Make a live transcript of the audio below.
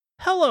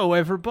Hello,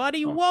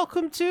 everybody.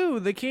 Welcome to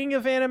the King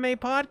of Anime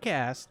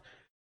podcast,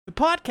 the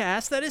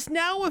podcast that is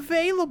now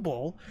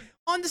available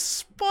on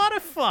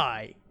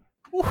Spotify.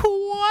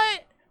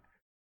 What?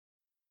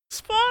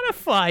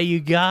 Spotify, you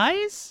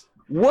guys?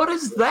 What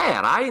is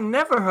that? I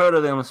never heard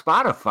of them on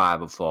Spotify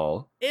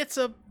before. It's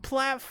a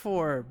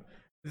platform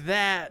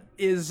that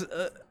is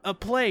a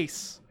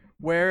place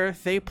where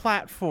they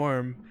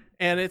platform,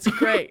 and it's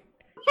great.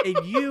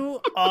 And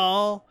you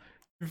all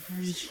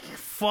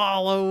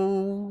follow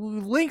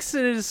links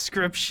in the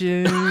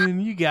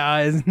description. You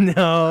guys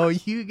know.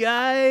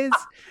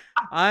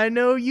 I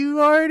know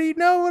you already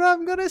know what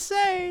I'm gonna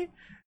say.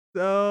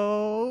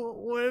 So,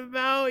 what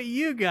about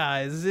you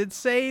guys?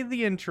 Say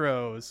the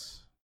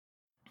intros.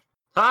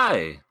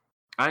 Hi,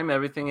 I'm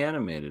Everything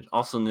Animated,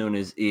 also known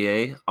as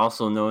EA,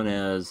 also known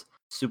as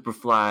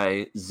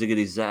Superfly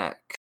Ziggity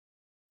Zack.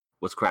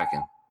 What's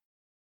cracking?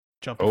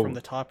 Jumping from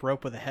the top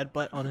rope with a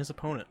headbutt on his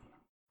opponent.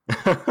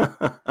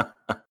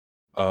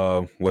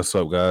 What's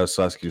up, guys?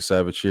 Sasuke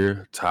Savage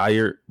here.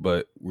 Tired,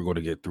 but we're going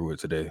to get through it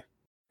today.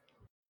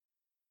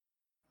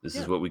 This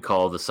is what we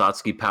call the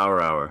Satsuki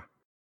Power Hour.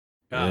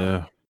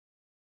 Yeah.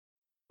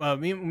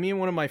 Me and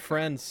one of my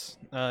friends,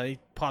 he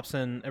pops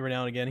in every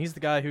now and again. He's the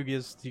guy who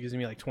gives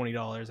me like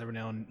 $20 every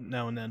now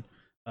and then.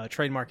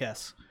 Trademark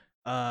S.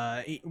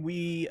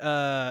 We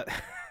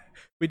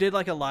we did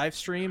like a live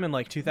stream in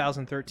like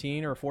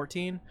 2013 or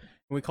 14, and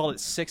we called it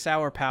 6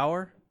 Hour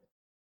Power.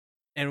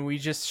 And we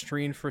just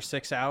streamed for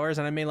 6 hours,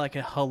 and I made like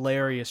a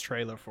hilarious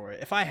trailer for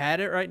it. If I had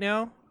it right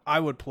now, I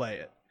would play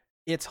it.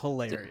 It's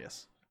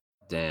hilarious.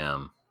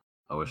 Damn.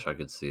 I wish I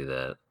could see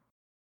that.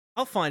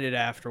 I'll find it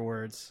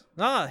afterwards.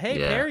 Hey,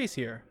 Yeah. Perry's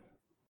here.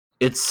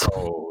 It's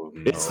Oh,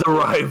 no. it's the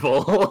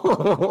rival.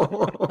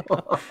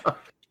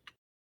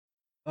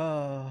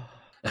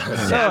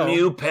 Damn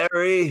you,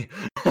 Perry.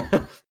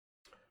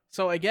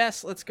 So I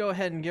guess let's go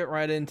ahead and get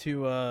right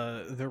into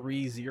the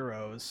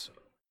ReZeros.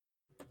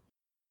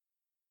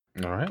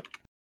 All right.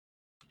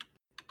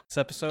 This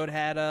episode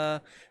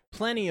had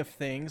plenty of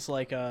things,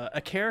 like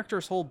a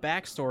character's whole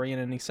backstory in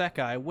an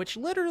isekai, which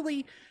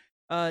literally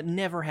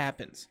never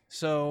happens.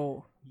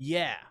 So,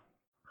 yeah.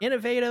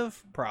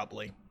 Innovative?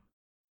 Probably.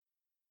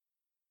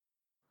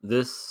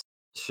 This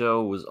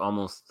show was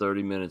almost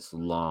 30 minutes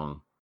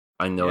long.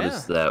 I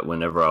noticed that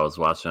whenever I was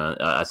watching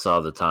it, I saw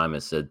the time,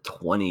 it said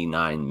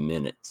 29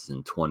 minutes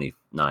and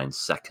 29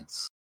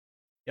 seconds.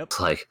 Yep. It's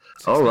like,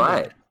 16 all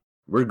right.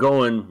 We're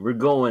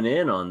going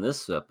in on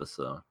this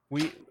episode.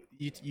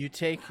 You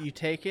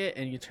take it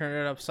and you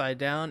turn it upside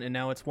down, and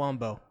now it's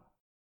Wombo.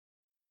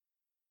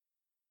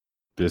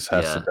 This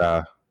has to die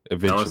I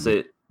eventually. want to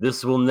say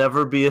this will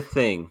never be a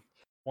thing.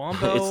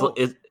 Wombo.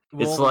 it's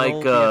will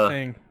like be a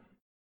thing.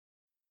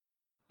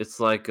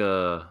 it's like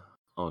oh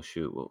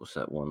shoot, what was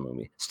that one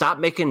movie? Stop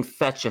making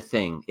fetch a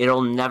thing.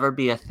 It'll never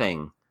be a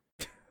thing.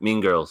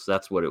 Mean Girls.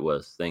 That's what it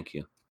was. Thank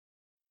you.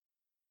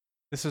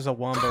 This is a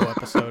Wombo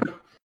episode.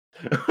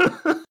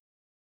 I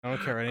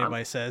don't care what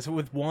anybody says.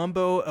 With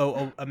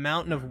Wombo, a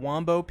mountain of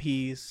Wombo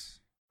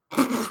peas.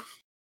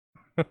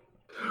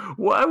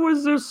 Why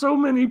was there so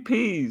many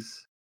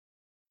peas?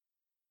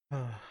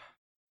 The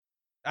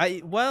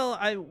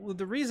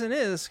reason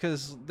is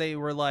because they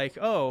were like,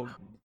 oh,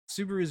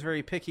 Subaru's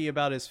very picky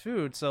about his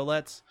food, so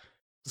let's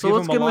give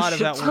him a lot of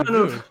that one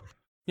food.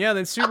 Yeah,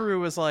 then Subaru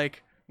was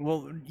like,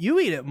 well, you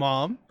eat it,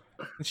 Mom.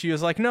 And she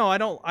was like, no, I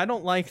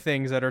don't like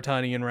things that are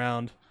tiny and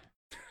round.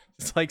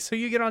 It's like, so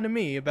you get on to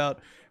me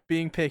about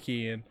being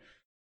picky, and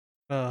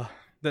then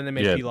they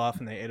made peel off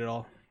and they ate it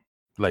all.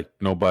 Like,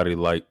 nobody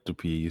liked the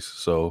peas,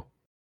 so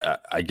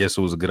I guess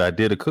it was a good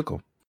idea to cook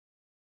them.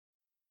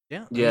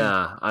 Yeah.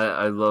 Yeah,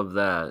 I love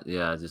that.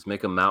 Yeah, just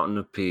make a mountain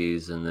of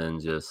peas and then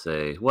just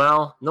say,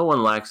 well, no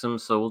one likes them,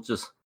 so we'll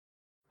just,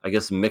 I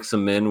guess, mix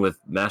them in with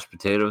mashed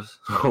potatoes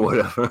or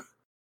whatever.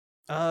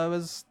 It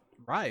was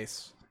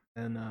rice.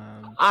 And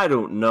I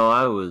don't know.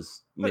 I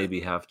was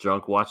maybe half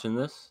drunk watching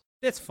this.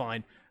 It's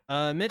fine.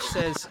 Mitch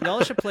says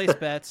y'all should place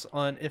bets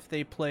on if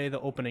they play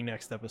the opening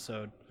next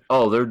episode.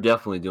 Oh, they're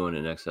definitely doing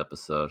it next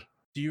episode.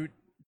 Do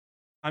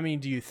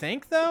you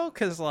think though?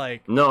 Because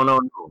like, No.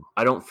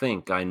 I don't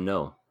think. I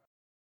know.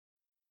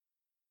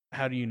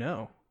 how do you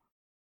know?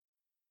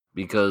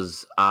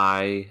 Because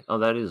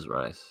that is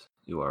rice.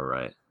 You are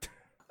right.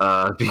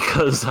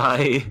 Because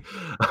I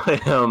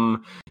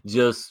am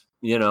just,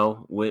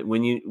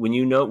 when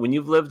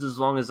you've lived as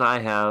long as I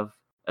have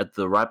at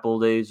the ripe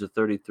old age of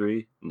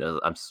 33. No,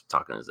 I'm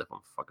talking as if I'm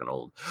fucking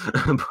old.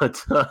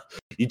 But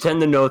you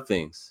tend to know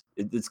things.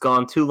 It's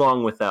gone too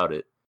long without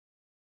it.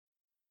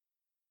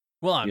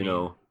 Well,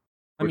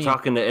 we're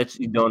talking to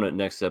Etchy Donut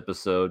next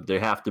episode. They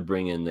have to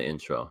bring in the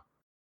intro.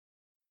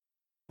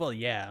 Well,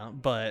 yeah,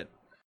 but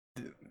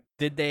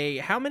did they?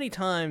 How many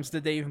times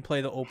did they even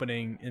play the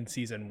opening in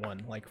season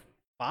 1? Like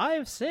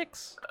 5,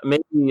 6?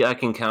 Maybe I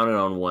can count it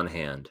on one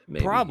hand.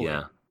 Maybe, Probably.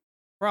 Yeah.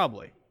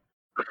 Probably.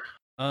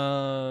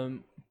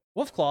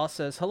 Wolfclaw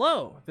says,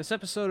 hello. This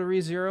episode of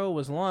ReZero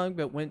was long,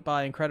 but went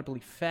by incredibly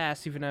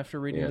fast even after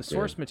reading the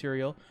source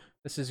material.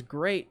 This is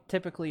great.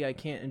 Typically, I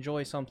can't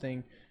enjoy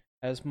something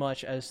as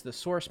much as the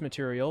source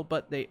material,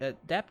 but they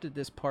adapted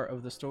this part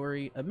of the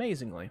story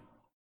amazingly.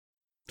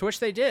 To which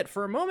they did.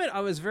 For a moment, I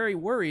was very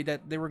worried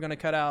that they were going to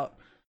cut out,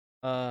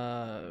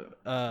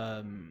 Naoko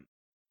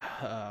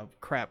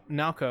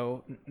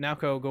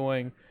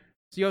going,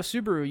 "Yo,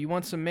 Subaru, you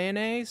want some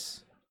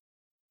mayonnaise?"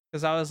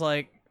 Because I was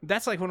like,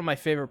 that's like one of my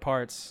favorite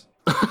parts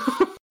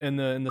in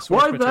the source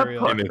Why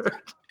material. that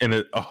part? In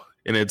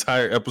an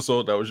entire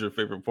episode, that was your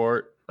favorite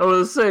part. I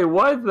was gonna say,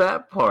 why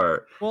that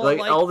part? Well, like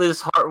like- all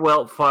these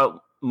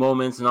heartfelt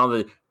moments and all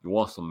the. You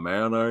want some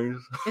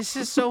mayonnaise? It's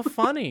just so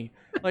funny.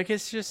 Like,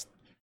 it's just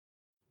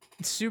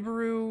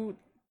Subaru,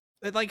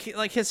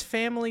 like his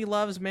family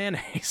loves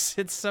mayonnaise.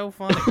 It's so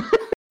funny.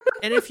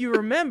 And if you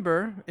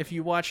remember, if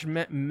you watched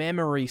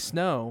Memory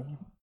Snow,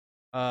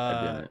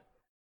 I didn't.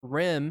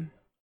 Rim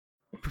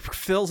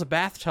fills a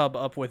bathtub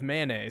up with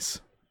mayonnaise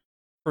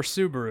for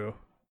Subaru,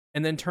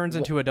 and then turns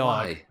into a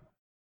dog. Why?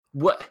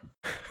 What?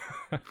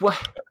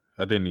 What?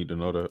 I didn't need to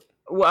know that.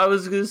 Well, I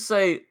was gonna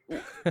say,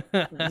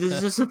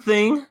 is this a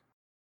thing?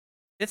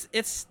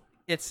 It's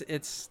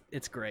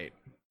great,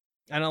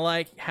 and I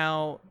like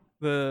how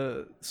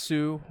the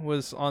Sue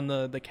was on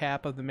the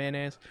cap of the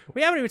mayonnaise.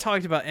 We haven't even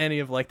talked about any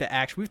of like the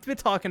action. We've been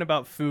talking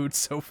about food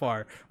so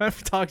far. We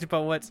haven't talked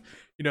about what's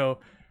the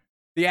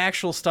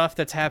actual stuff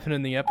that's happened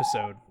in the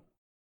episode.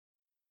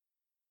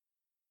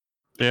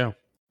 Yeah.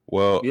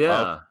 Well,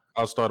 Yeah.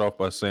 I'll start off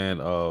by saying,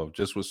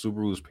 just with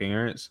Subaru's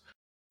parents,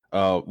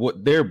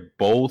 what they're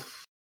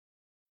both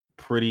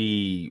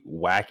pretty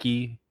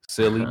wacky,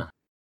 silly,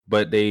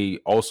 but they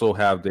also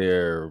have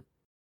their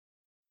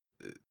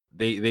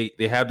they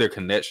have their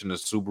connection to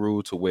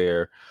Subaru to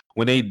where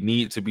when they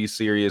need to be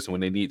serious, when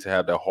they need to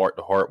have that heart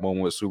to heart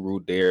moment with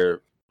Subaru,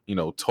 they're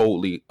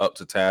totally up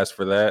to task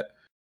for that.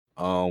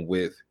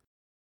 With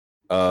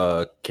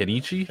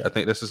Kenichi, I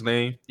think that's his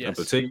name in Yes.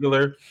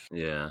 particular.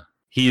 Yeah.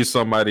 He is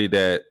somebody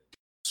that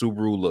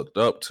Subaru looked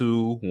up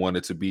to,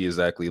 wanted to be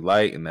exactly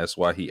like, and that's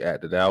why he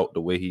acted out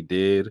the way he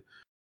did.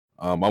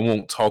 I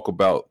won't talk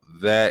about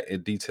that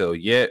in detail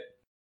yet,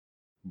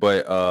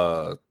 but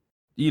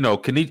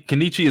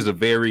Kenichi is a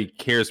very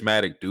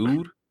charismatic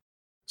dude,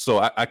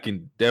 so I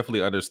can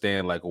definitely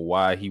understand like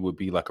why he would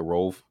be like a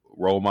role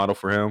model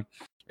for him.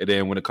 And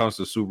then when it comes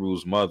to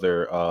Subaru's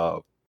mother,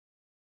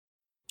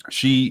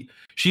 she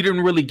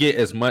didn't really get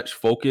as much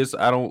focus,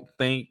 I don't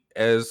think,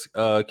 as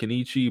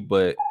Kenichi,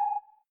 but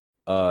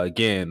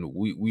again,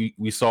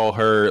 we saw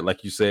her,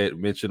 like you said,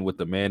 mentioned with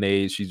the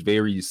mayonnaise. She's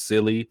very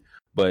silly,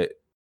 but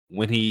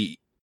when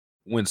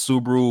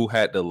Subaru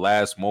had the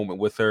last moment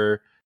with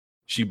her,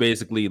 she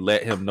basically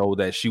let him know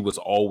that she was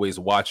always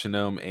watching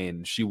him,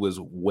 and she was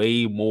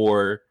way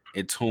more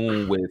in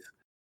tune with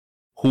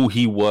who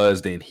he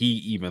was than he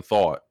even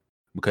thought,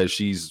 because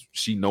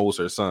she knows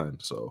her son.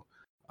 So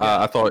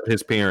I thought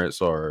his parents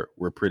were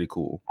pretty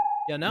cool.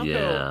 Yeah, Naoko.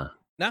 Yeah.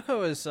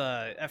 Naoko is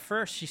at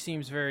first she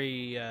seems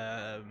very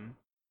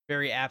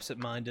very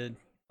absent-minded.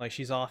 Like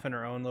she's off in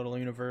her own little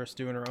universe,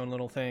 doing her own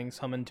little things,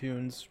 humming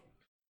tunes,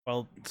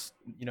 while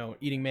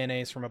eating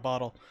mayonnaise from a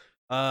bottle.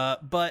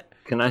 But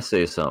Can I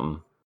say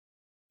something?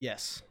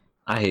 yes,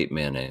 I hate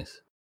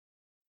mayonnaise.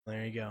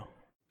 there you go.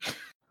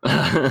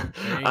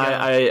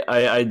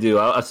 I do.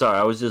 Sorry,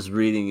 I was just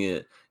reading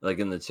it like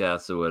in the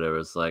chats or whatever.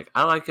 It's like,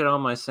 I like it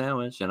on my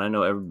sandwich, and I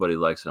know everybody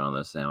likes it on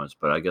their sandwich,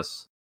 but I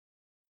guess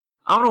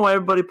I don't know why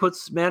everybody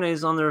puts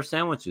mayonnaise on their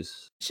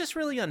sandwiches. It's just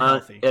really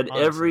unhealthy. And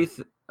honestly.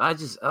 everything,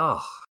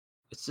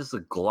 it's just a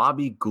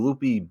globby,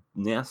 gloopy,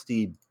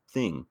 nasty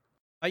thing.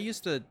 I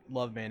used to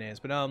love mayonnaise,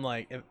 but now I'm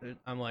like,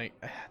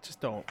 just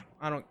don't.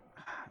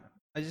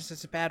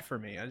 It's bad for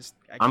me.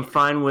 I'm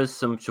fine with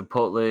some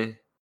chipotle,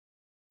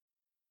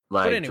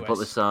 like anyways.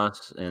 chipotle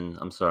sauce, and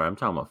I'm sorry, I'm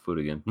talking about food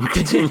again.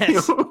 Continue.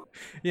 Yes.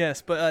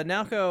 Yes, but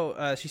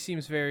Naoko, she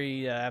seems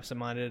very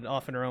absent-minded,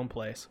 off in her own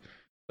place,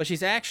 but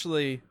she's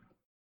actually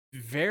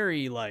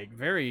very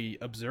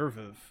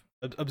observative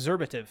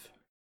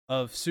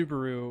of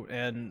Subaru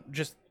and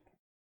just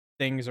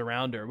things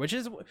around her, which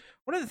is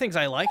one of the things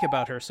I like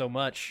about her so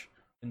much.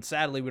 And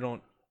sadly, we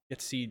don't get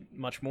to see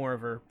much more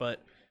of her.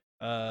 But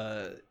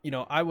I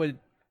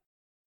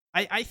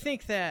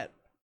think that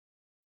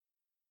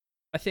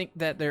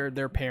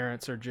their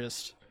parents are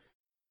just,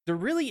 they're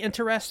really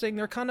interesting.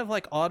 They're kind of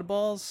like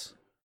oddballs,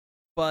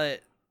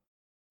 but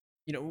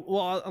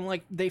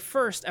they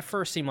at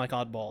first seem like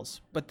oddballs,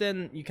 but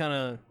then you kind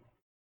of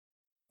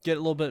get a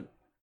little bit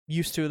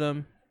used to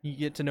them. You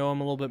get to know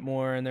them a little bit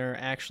more, and they're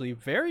actually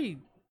very,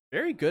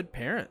 very good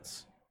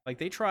parents. Like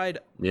they tried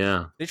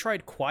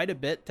quite a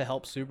bit to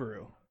help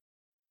Subaru,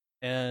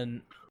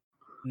 and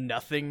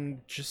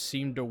nothing just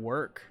seemed to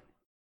work.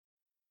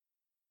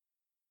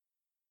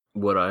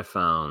 What I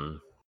found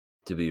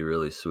to be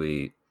really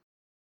sweet,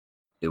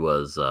 it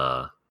was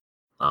I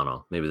don't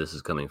know, maybe this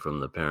is coming from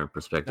the parent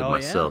perspective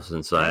myself,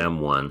 since I am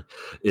one,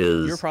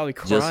 is You're probably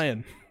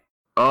crying.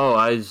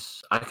 I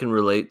can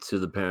relate to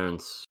the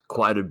parents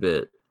quite a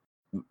bit.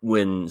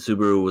 When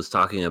Subaru was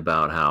talking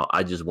about how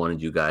I just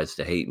wanted you guys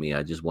to hate me,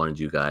 I just wanted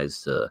you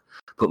guys to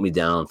put me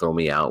down, throw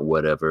me out,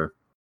 whatever.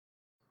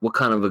 What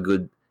kind of a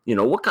good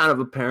what kind of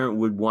a parent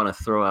would want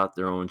to throw out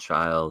their own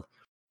child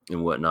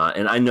and whatnot?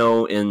 And I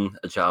know in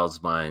a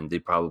child's mind, they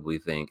probably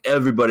think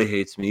everybody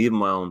hates me, even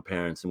my own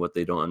parents. And what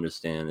they don't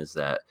understand is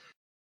that,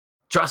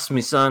 trust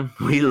me, son,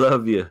 we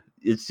love you.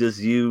 It's just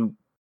you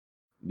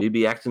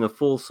maybe acting a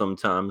fool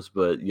sometimes,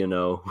 but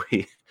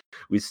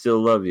we still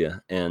love you.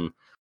 And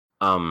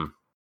I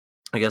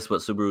guess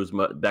what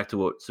back to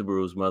what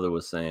Subaru's mother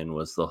was saying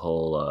was the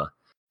whole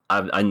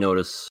I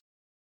notice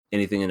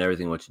anything and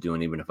everything what you're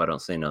doing, even if I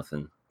don't say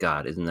nothing.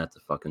 God, isn't that the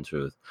fucking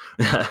truth?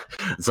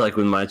 It's like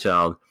with my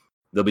child,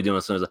 they'll be doing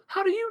something like,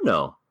 how do you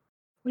know?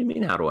 What do you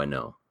mean, how do I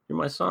know? You're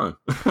my son.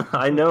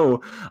 I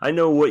know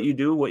what you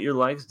do, what your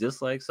likes,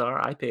 dislikes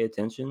are. I pay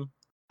attention.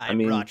 I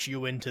brought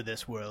you into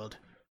this world.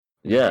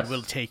 Yes. I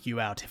will take you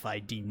out if I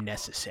deem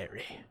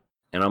necessary.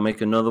 And I'll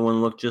make another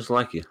one look just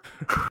like you.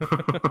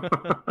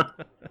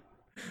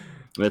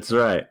 That's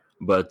right.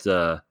 But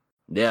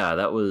yeah,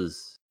 that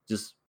was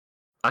just,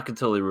 I could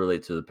totally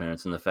relate to the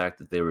parents and the fact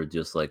that they were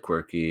just like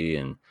quirky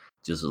and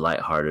just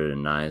lighthearted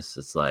and nice.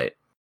 It's like,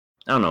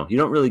 I don't know, you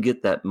don't really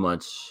get that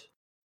much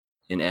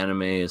in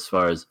anime as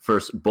far as,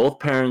 first, both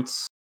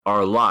parents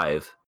are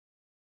alive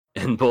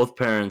and both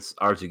parents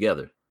are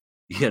together,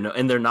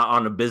 and they're not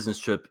on a business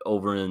trip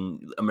over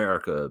in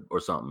America or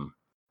something.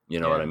 You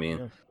know what I mean?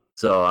 Yeah.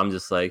 So I'm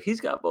just like, he's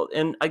got both.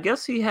 And I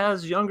guess he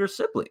has younger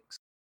siblings.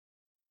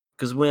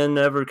 Because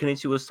whenever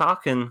Kenichi was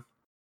talking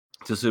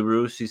to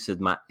Subaru,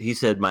 he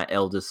said my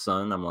eldest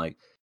son. I'm like,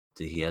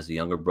 did he has a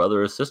younger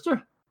brother or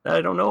sister that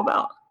I don't know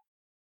about?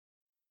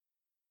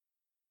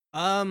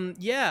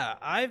 Yeah,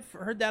 I've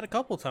heard that a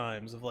couple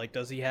times of like,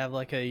 does he have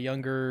like a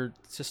younger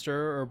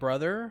sister or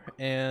brother?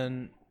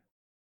 And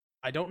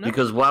I don't know.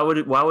 Because why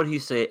would he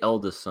say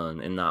eldest son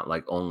and not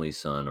like only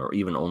son or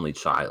even only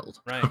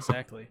child? Right,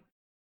 exactly.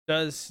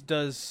 Does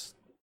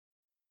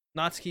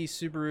Natsuki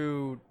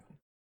Subaru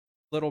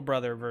little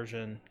brother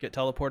version get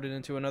teleported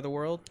into another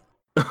world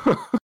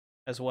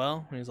as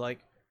well? And he's like,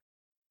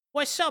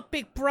 "What's up,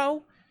 big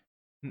bro?"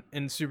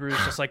 And Subaru's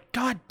just like,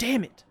 "God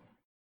damn it!"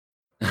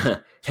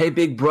 Hey,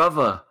 big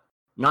brother,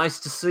 nice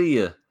to see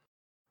you.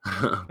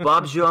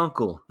 Bob's your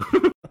uncle.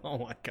 Oh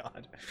my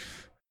god.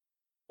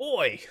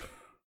 Oi.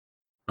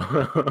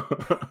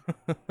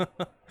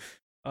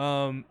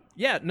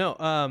 Yeah,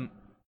 no,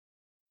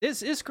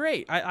 it's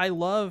great.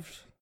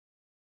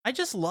 I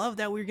just love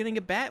that we're getting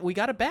we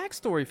got a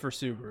backstory for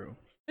Subaru.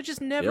 It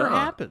just never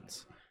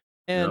happens.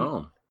 And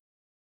no.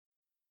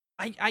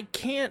 I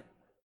can't,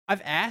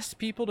 I've asked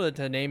people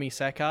to name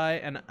isekai,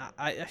 and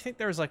I think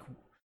there was like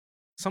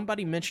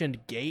somebody mentioned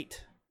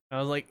Gate. I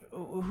was like,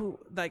 who,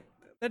 like,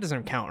 that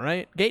doesn't count,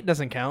 right? Gate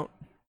doesn't count.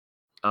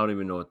 I don't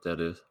even know what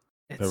that is.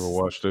 Never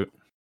watched it.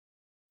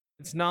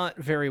 It's not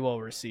very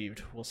well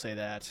received, we'll say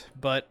that.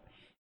 But,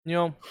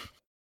 I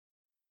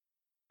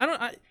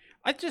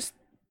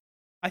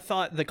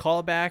thought the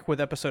callback with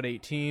episode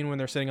 18 when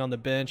they're sitting on the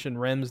bench and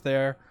Rem's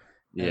there.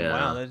 Yeah.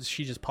 Wow,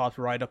 she just popped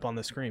right up on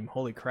the screen.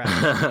 Holy crap.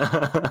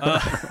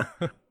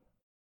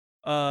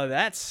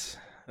 That's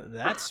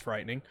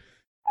frightening.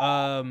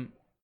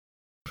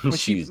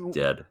 She's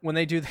dead. When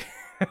they do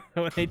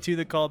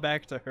the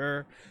callback to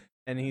her,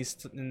 and he's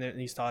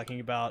talking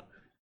about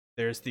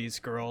there's these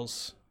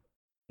girls,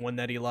 one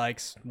that he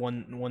likes,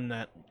 one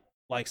that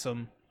likes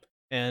him,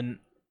 and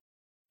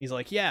he's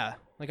like, yeah,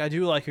 like I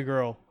do like a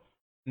girl,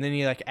 and then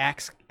he like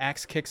axe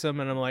kicks him,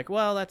 and I'm like,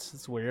 well,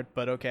 that's weird,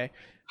 but okay,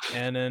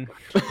 and then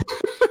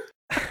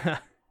I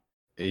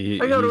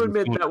gotta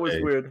admit that was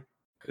weird.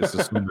 It's a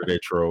Tsundere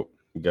trope.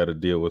 You got to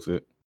deal with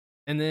it.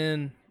 And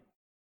then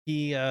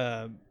he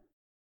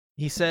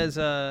says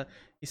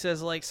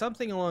like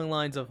something along the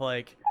lines of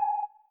like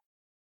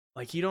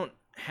you don't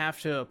have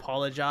to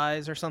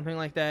apologize or something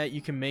like that.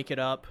 You can make it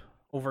up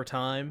over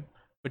time,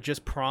 but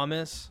just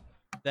promise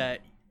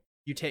that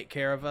you take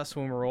care of us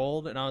when we're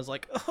old. And I was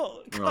like,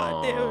 oh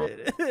god damn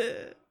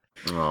it.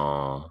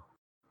 Oh,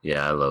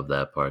 yeah, I love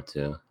that part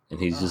too. And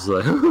he's just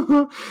like,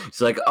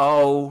 he's like,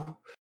 oh,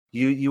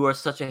 you are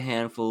such a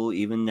handful,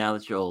 even now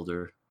that you're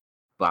older,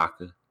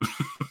 Baka.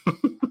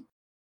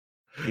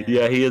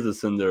 Yeah, he is a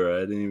tsundere.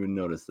 I didn't even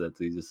notice that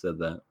till you just said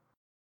that.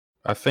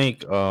 I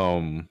think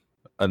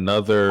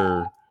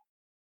another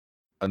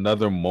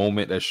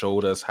moment that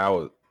showed us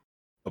how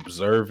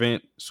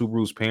observant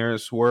Subaru's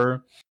parents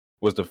were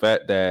was the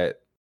fact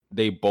that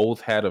they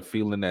both had a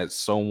feeling that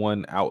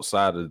someone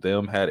outside of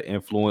them had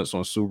influence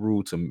on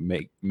Subaru to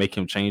make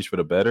him change for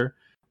the better,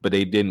 but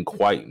they didn't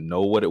quite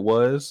know what it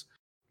was.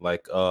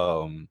 Like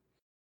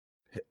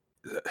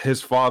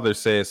his father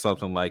said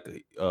something like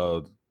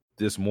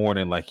this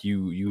morning, like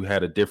you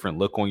had a different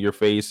look on your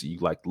face, you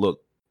like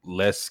look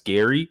less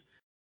scary.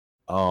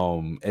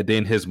 And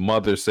then his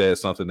mother said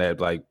something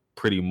that like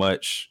pretty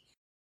much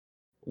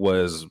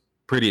was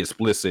pretty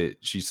explicit.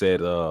 She said,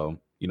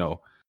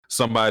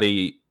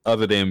 somebody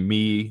other than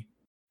me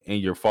and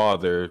your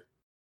father,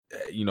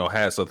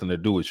 had something to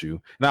do with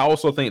you. And I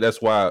also think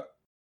that's why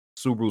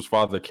Subaru's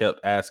father kept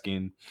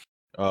asking,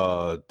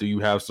 do you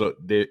have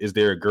is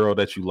there a girl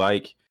that you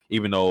like?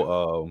 Even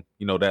though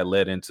that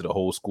led into the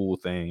whole school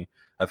thing.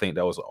 I think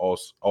that was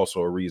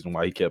also a reason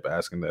why he kept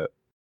asking that.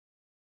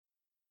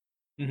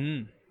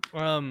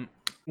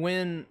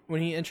 When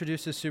he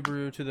introduces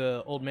Subaru to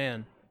the old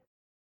man,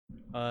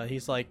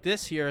 he's like,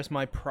 "This here is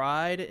my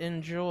pride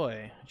and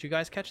joy." Did you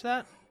guys catch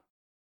that?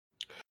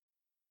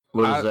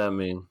 What does that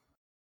mean?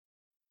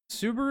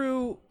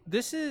 Subaru,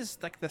 this is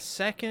like the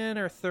second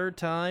or third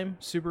time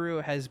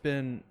Subaru has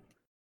been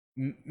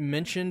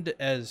mentioned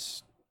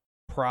as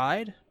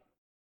pride,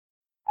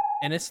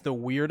 and it's the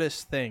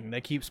weirdest thing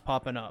that keeps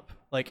popping up.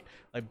 Like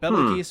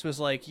Betelgeuse was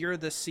like, "You're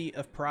the seat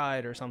of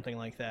pride" or something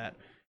like that.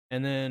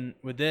 And then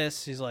with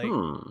this, he's like,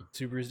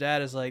 Subaru's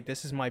dad is like,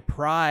 "This is my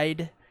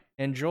pride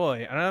and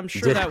joy." And I'm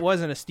sure that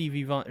wasn't a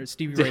Stevie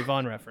Ray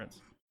Vaughan reference.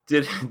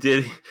 Did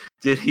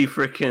he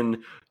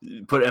freaking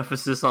put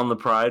emphasis on the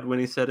pride when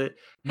he said it?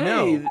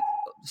 No. Hey,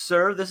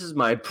 sir, this is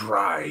my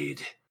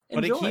pride.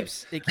 But Enjoy.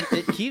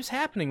 it keeps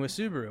happening with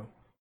Subaru.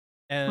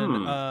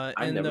 And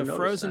in the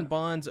Frozen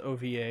Bonds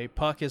OVA,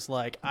 Puck is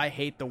like, "I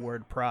hate the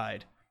word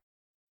pride."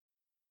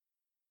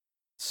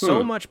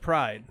 So much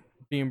pride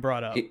being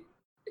brought up.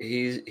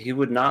 He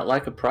would not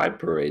like a pride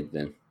parade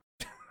then.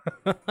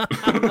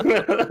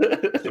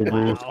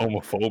 Subaru's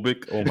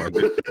homophobic. Oh my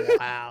god!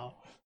 Wow.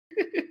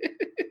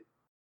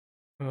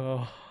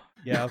 Oh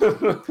yeah.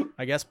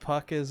 I guess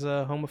Puck is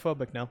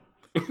homophobic now.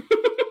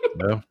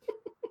 Yeah.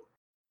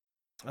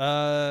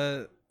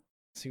 Let's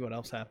see what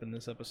else happened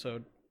this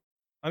episode.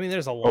 I mean,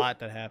 there's a lot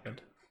that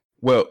happened.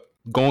 Well,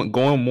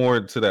 going more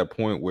to that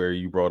point where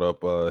you brought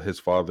up his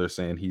father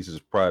saying he's his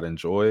pride and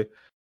joy.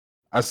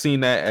 I seen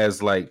that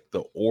as like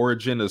the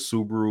origin of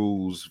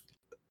Subaru's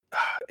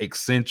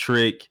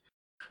eccentric,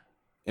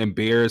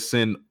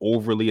 embarrassing,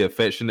 overly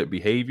affectionate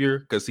behavior,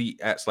 because he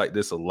acts like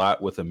this a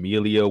lot with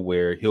Amelia,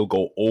 where he'll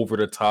go over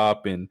the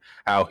top and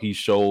how he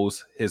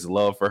shows his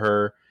love for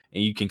her,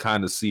 and you can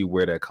kind of see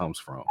where that comes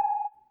from.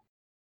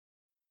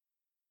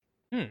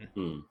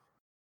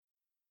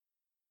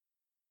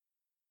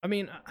 I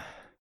mean,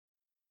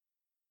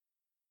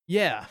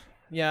 yeah,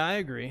 I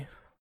agree.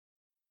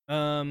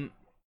 I'm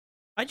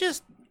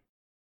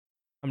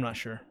not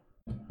sure.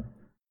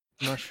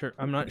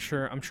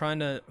 I'm trying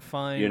to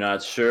find. You're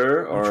not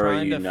sure, or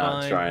are you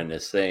not trying to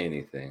say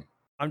anything?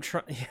 I'm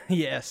trying.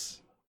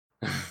 Yes.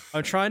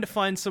 I'm trying to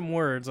find some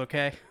words.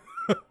 Okay.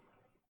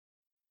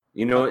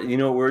 You know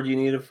what word you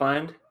need to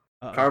find?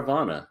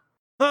 Carvana.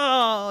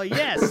 Oh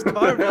yes,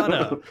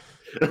 Carvana.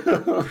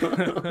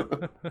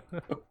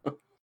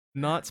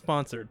 Not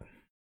sponsored.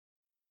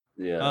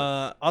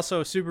 Yeah.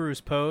 Also,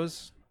 Subaru's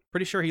pose.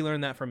 Pretty sure he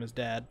learned that from his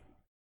dad.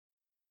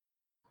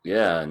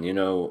 Yeah, and you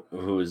know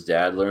who his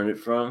dad learned it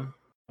from?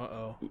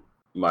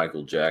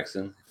 Michael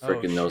Jackson.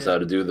 Freaking knows how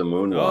to do the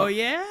moonwalk. Oh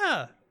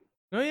yeah.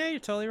 You're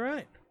totally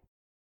right.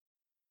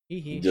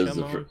 He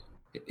freaking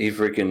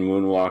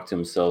moonwalked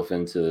himself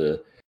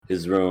into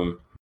his room.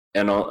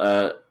 And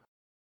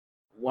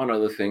one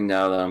other thing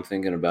now that I'm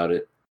thinking about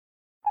it,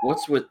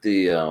 what's with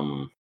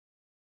the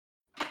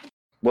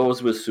what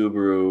was with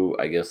Subaru,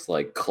 I guess,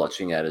 like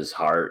clutching at his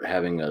heart,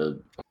 having a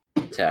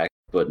attack,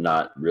 but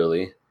not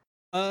really?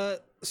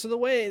 So the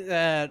way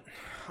that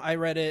I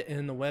read it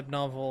in the web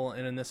novel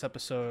and in this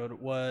episode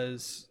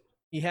was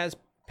he has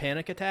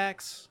panic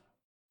attacks.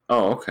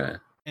 Oh, okay.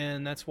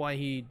 And that's why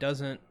he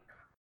doesn't.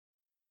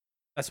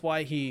 That's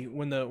why he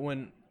when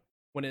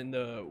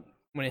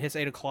it hits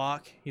 8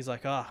 o'clock, he's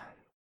like,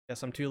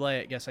 guess I'm too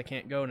late. Guess I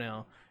can't go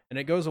now, and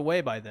it goes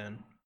away by then.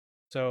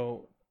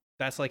 So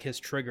that's like his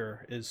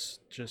trigger is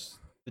just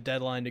the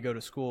deadline to go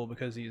to school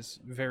because feels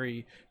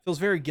very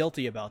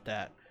guilty about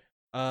that.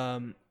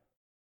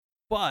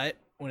 But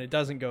when it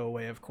doesn't go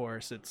away, of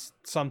course, it's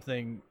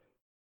something.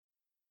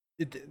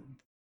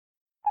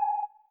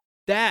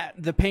 That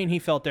the pain he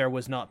felt there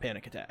was not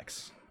panic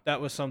attacks.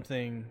 That was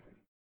something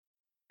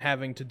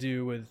having to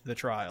do with the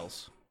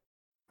trials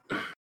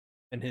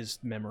and his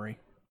memory.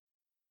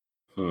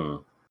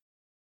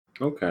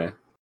 Okay.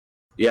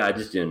 Yeah, I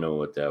just didn't know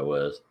what that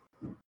was.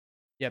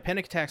 Yeah,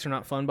 panic attacks are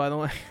not fun, by the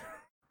way.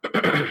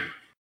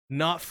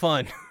 Not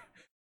fun.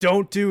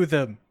 Don't do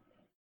them.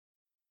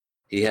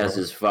 He has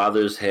his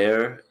father's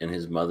hair and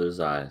his mother's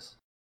eyes.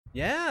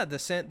 Yeah, the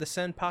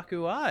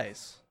Senpaku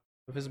eyes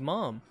of his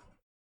mom,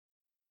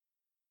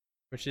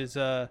 which is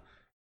I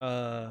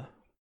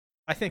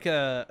think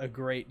a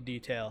great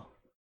detail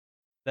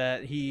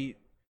that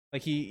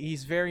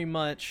he's very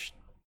much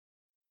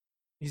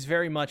his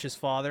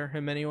father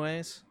in many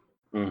ways.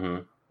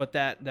 Mm-hmm. But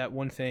that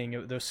one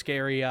thing, those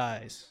scary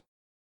eyes,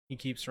 he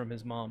keeps from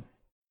his mom.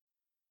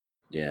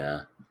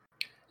 Yeah.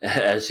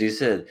 As she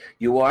said,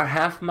 "You are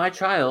half my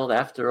child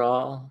after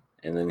all."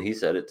 And then he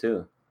said it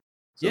too.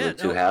 So they're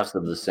two halves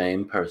of the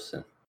same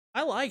person.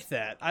 I like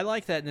that. I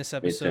like that in this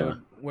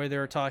episode where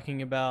they're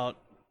talking about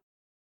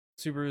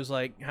Subaru's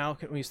like,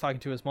 when he's talking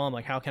to his mom,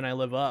 like, how can I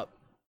live up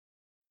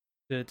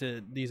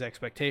to these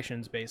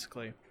expectations,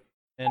 basically.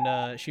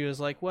 And she was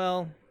like,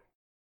 well,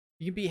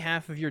 you can be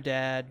half of your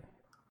dad,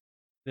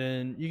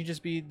 then you can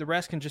just be, the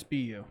rest can just be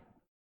you.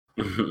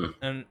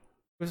 And it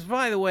was,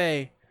 by the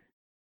way,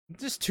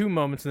 just 2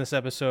 moments in this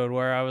episode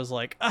where I was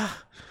like,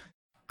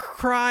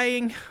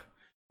 crying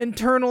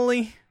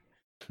internally.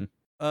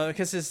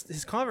 Because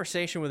his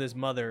conversation with his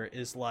mother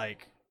is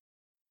like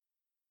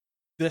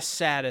the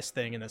saddest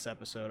thing in this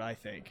episode, I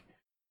think.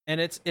 And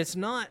it's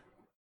not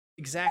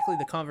exactly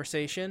the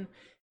conversation,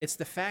 it's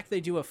the fact they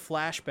do a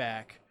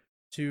flashback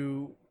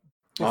to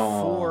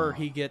before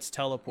he gets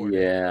teleported.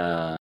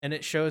 Yeah. And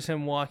it shows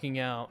him walking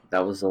out.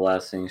 That was the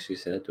last thing she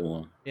said to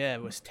him. Yeah,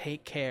 it was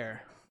take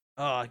care.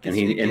 Oh, it And gets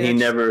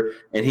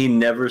me he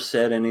never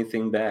said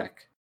anything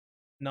back.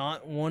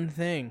 not one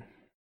thing.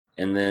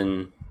 And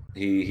then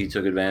he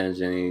took advantage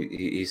and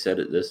he said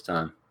it this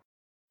time.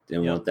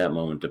 Didn't want that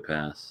moment to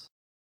pass.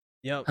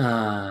 Yep.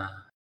 And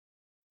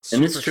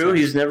it's true, sad.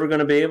 he's never going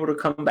to be able to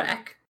come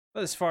back.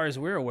 But as far as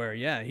we're aware,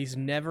 yeah, he's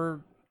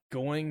never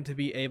going to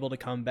be able to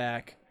come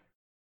back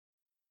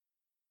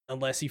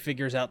unless he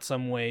figures out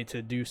some way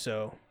to do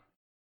so.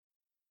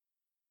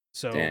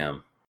 So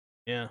Damn.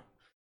 yeah,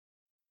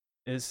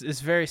 it's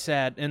very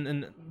sad,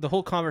 and the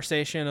whole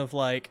conversation of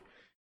like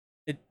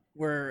it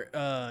where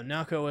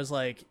Naoko was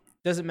like,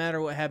 doesn't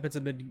matter what happens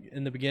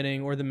in the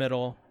beginning or the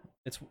middle,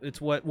 it's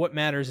what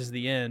matters is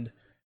the end,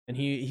 and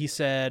he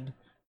said,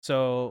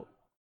 so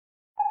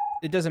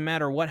it doesn't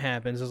matter what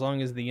happens as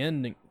long as the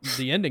ending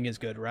is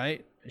good,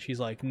 right? And she's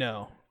like,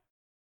 no,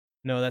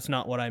 that's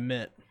not what I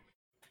meant.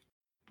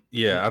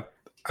 Yeah,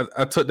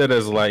 I took that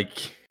as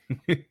like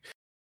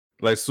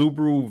like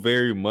Subaru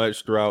very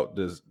much throughout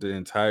the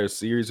entire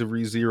series of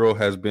ReZero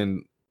has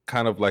been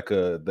kind of like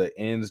the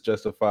ends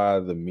justify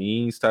the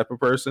means type of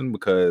person,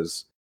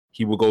 because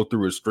he will go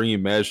through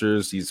extreme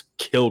measures. He's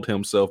killed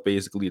himself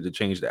basically to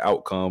change the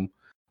outcome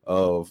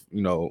of,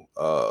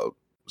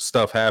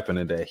 stuff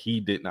happening that he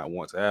did not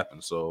want to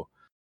happen. So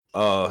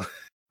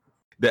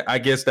that, I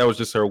guess that was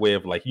just her way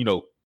of like,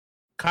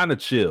 kind of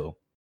chill.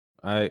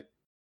 All right.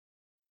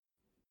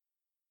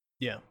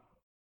 Yeah.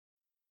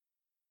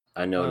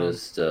 I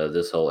noticed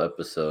this whole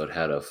episode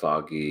had a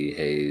foggy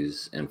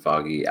haze and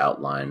foggy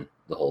outline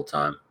the whole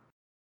time.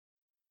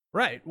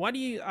 Right. Why do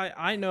you...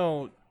 I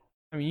know...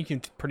 I mean, you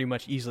can pretty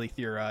much easily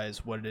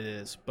theorize what it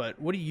is, but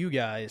what do you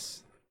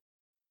guys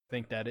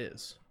think that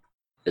is?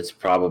 It's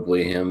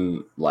probably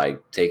him, like,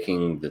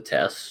 taking the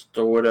test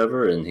or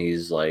whatever, and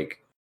he's, like,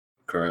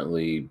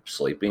 currently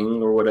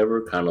sleeping or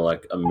whatever, kind of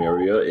like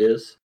Amiria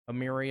is.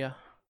 Amiria?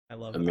 I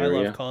love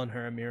calling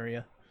her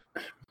Amiria.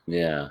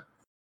 Yeah.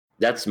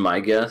 That's my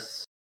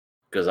guess,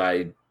 because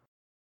I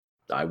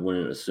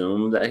wouldn't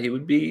assume that he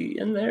would be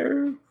in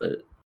there,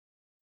 but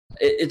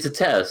it's a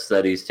test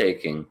that he's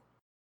taking,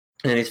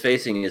 and he's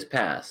facing his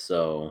past,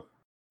 so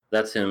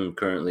that's him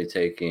currently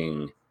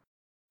taking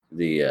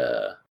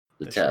the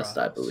test,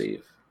 I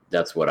believe.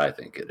 That's what I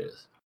think it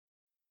is.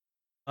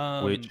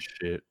 Which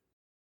shit.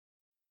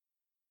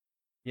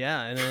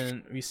 Yeah, and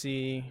then we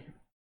see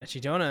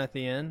Echidona at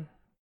the end,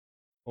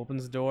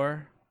 opens the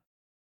door,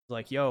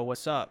 like, yo,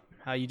 what's up?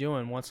 How you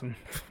doing? Want some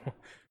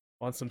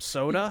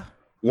soda?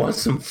 Want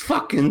some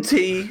fucking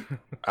tea?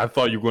 I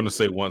thought you were going to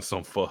say want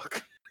some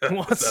fuck.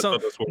 Want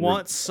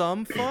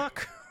some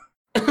fuck?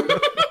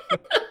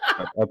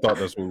 I thought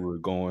that's where we were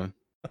going.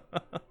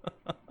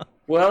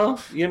 Well,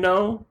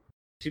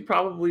 she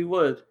probably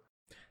would.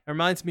 It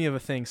reminds me of a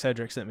thing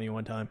Cedric sent me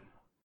one time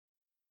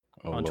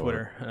on Lord.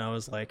 Twitter, and I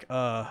was like,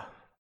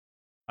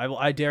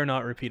 I dare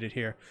not repeat it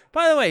here.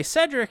 By the way,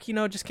 Cedric,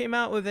 just came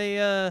out with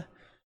a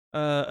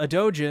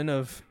dojin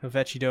of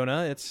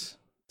Echidona. It's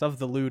of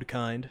the lewd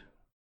kind.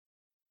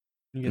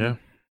 You can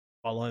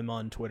follow him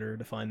on Twitter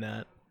to find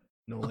that.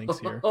 No links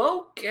here.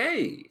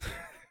 Okay.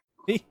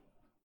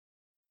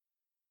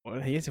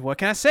 What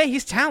can I say?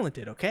 He's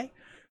talented, okay?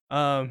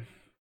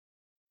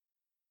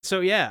 So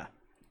yeah.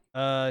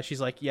 She's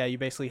like, yeah, you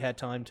basically had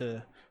time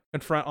to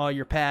confront all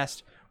your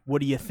past.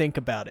 What do you think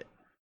about it?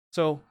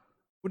 So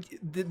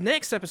the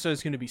next episode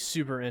is going to be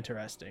super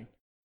interesting.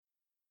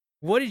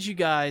 What did you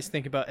guys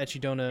think about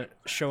Echidona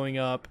showing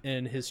up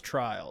in his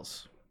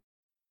trials?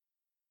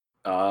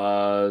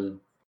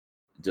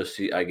 Does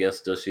she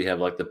have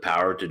like the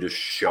power to just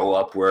show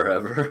up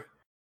wherever?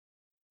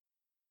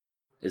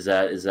 Is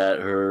that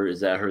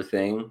her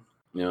thing?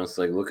 It's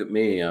like, look at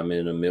me, I'm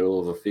in the middle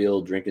of a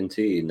field drinking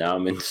tea. Now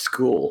I'm in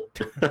school.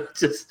 I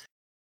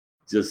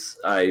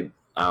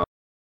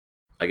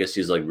guess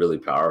she's like really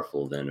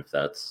powerful then, if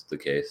that's the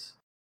case.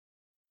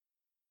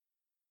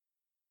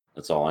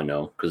 That's all I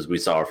know, because we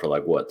saw her for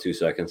like, what, 2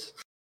 seconds?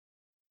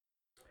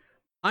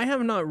 I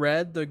have not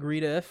read the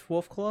Greed If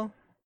Wolfclaw,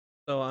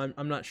 so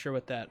I'm not sure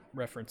what that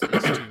reference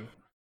is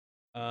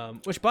to.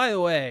 Which, by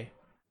the way,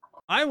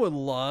 I would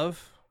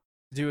love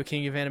to do a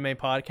King of Anime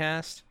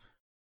podcast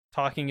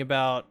talking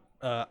about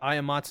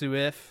Ayamatsu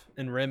If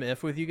and Rim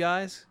If with you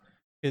guys,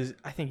 because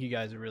I think you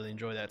guys would really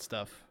enjoy that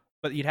stuff.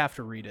 But you'd have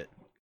to read it.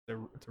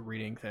 It's a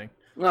reading thing.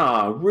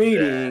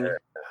 Reading.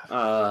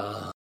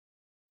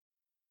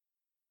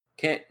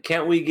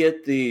 Can't we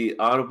get the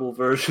audible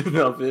version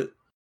of it?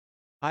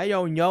 I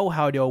don't know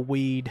how to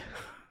weed.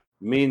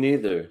 Me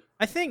neither.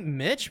 I think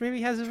Mitch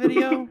maybe has a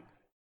video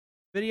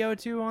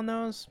too on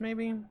those,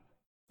 maybe?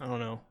 I don't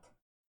know.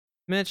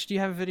 Mitch, do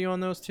you have a video on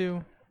those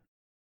too?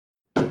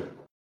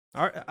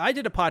 I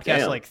did a podcast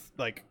Damn. like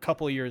a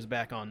couple of years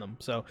back on them.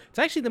 So it's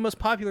actually the most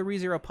popular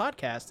ReZero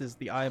podcast is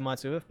the I Am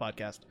Matsu If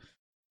podcast.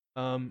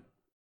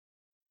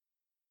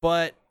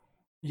 But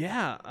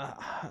yeah,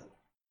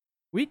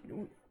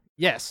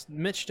 yes,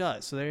 Mitch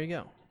does. So there you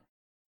go.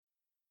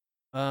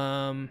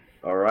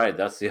 All right,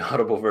 that's the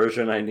audible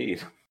version I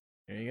need.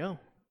 There you go.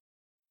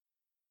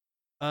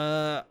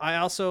 I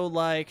also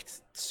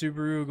liked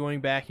Subaru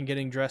going back and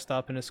getting dressed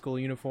up in a school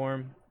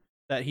uniform.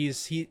 That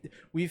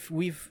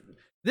we've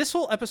this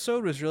whole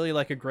episode was really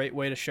like a great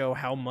way to show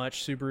how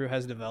much Subaru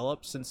has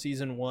developed since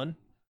season 1.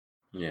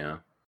 Yeah.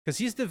 Because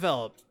he's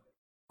developed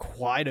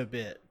quite a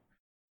bit.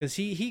 Because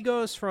he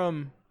goes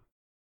from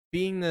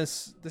being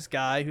this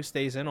guy who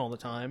stays in all the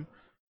time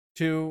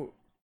to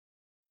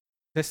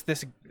this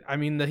I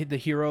mean the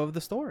hero of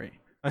the story.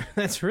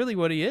 That's really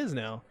what he is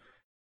now.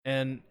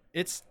 And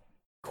it's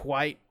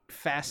quite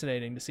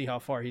fascinating to see how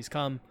far he's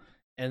come.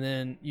 And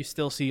then you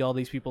still see all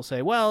these people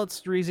say, well,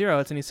 it's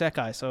ReZero, it's an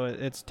isekai, so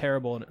it's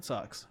terrible and it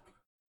sucks.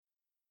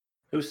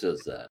 Who says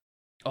that?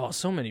 Oh,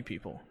 so many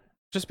people.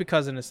 Just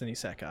because it's an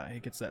isekai,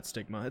 it gets that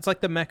stigma. It's like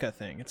the mecha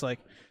thing. It's like,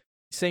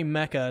 you say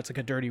mecha, it's like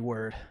a dirty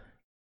word.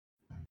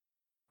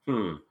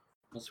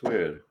 That's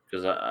weird.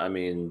 Because, I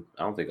mean,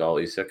 I don't think all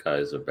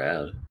isekais are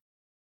bad.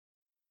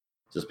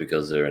 Just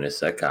because they're an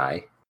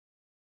isekai.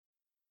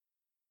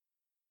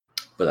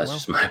 But that's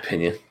just my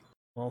opinion.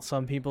 Well,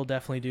 some people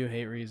definitely do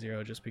hate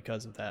ReZero just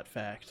because of that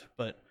fact,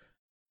 but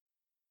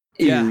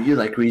Ew, yeah. you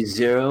like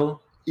ReZero?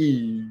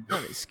 Ew.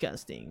 Oh,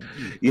 disgusting.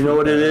 You know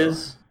what it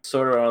is?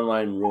 Sword Art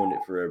Online ruined it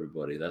for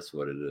everybody. That's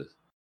what it is.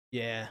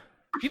 Yeah.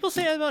 People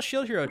say that about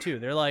Shield Hero too.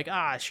 They're like,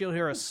 Shield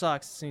Hero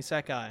sucks, it's an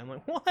isekai. I'm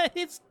like, what?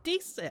 It's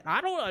decent. I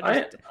don't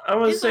understand. I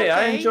would say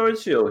I okay. enjoyed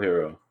Shield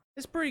Hero.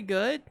 It's pretty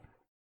good.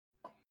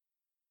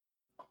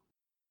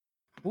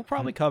 We'll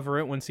probably cover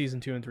it when season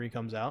 2 and 3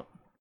 comes out.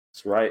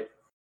 That's right.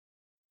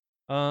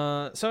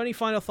 So any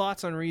final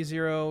thoughts on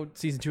ReZero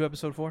season 2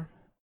 episode 4?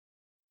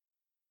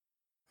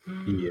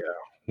 Yeah.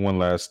 One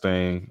last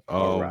thing.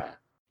 All right.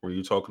 Were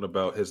you talking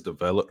about his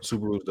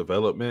Subaru's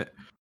development?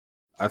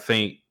 I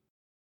think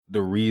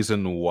the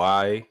reason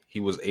why he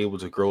was able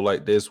to grow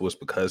like this was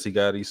because he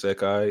got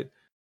isekai.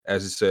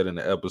 As he said in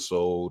the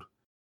episode,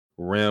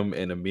 Rem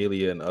and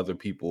Amelia and other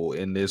people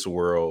in this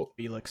world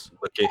Felix.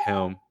 look at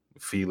him,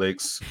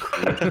 Felix,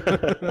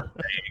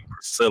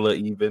 Priscilla,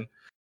 even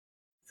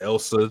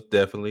Elsa,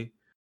 definitely.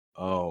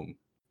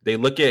 They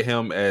look at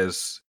him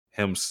as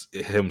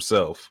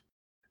himself.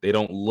 They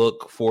don't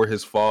look for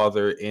his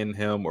father in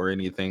him or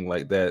anything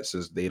like that,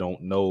 since they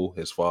don't know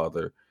his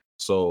father.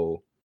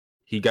 So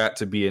he got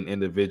to be an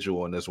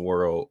individual in this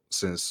world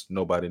since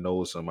nobody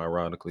knows him,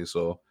 ironically.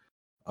 So,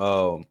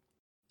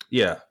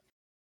 yeah,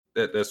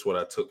 that's what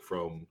I took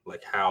from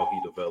like how he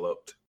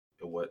developed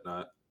and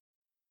whatnot.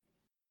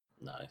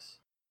 Nice.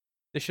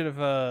 They should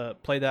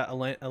have played that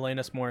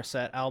Alanis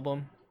Morissette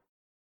album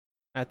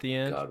at the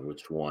end. God,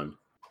 which one?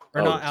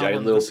 Or not Jagged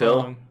album, Little the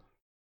Pill? song.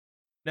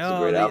 It's No, a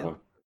great album.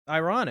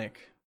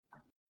 Ironic.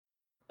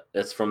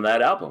 It's from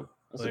that album.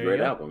 That's There a you great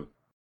go. album.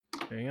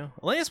 There you go.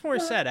 Alanis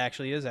Morissette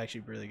is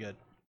actually really good.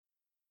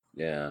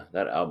 Yeah,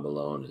 that album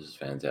alone is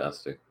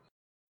fantastic.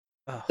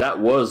 Ugh. That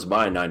was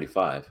my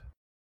 95.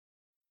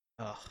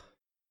 Ugh.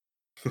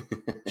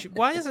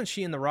 Why isn't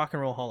she in the Rock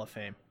and Roll Hall of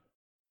Fame?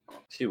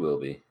 She will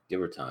be.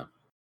 Give her time.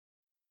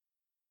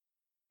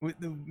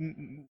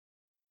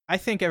 I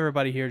think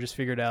everybody here just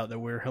figured out that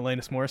we're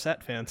Alanis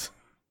Morissette fans.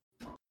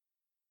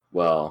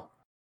 Well,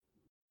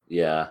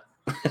 yeah.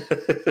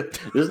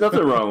 There's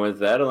nothing wrong with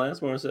that.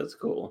 Alanis Morissette's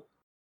cool.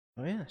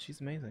 Oh yeah,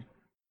 she's amazing.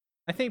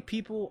 I think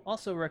people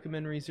also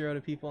recommend ReZero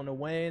to people in a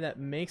way that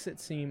makes it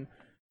seem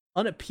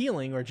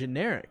unappealing or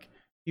generic.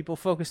 People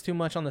focus too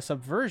much on the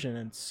subversion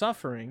and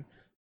suffering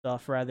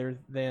stuff rather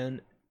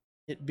than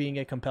it being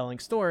a compelling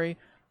story.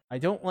 I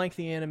don't like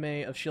the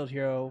anime of Shield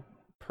Hero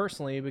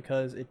personally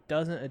because it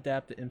doesn't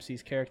adapt the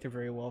MC's character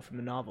very well from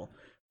the novel.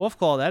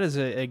 Wolfclaw, that is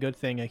a good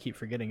thing I keep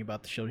forgetting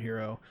about the Shield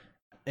Hero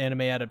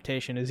anime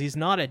adaptation, is he's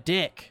not a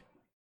dick.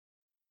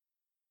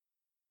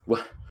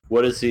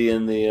 What is he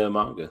in the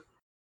manga?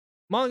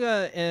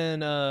 Manga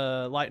and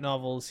light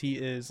novels, he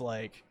is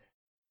like,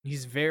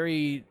 he's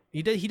very,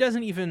 he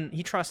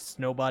trusts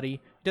nobody. He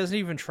doesn't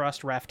even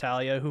trust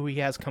Raftalia, who he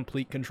has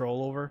complete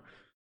control over.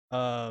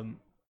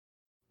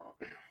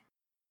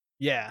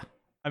 Yeah,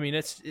 I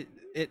mean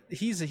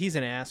he's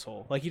an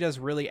asshole. Like, he does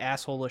really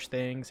asshole-ish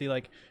things. He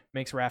like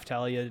makes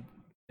Raftalia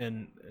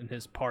and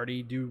his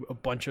party do a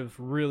bunch of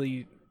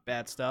really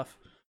bad stuff.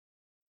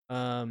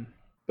 But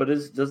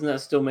doesn't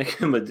that still make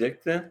him a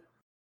dick then?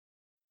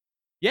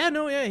 Yeah,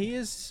 no, yeah, he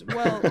is.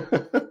 Well,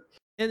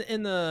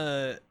 in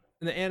the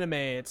anime,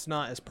 it's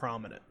not as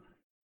prominent.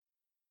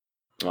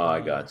 Oh,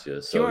 I got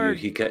you. So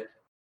he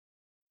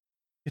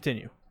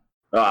Continue.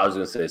 Oh, I was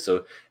gonna say.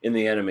 So in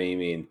the anime, you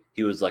mean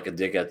he was like a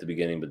dick at the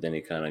beginning, but then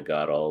he kind of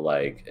got all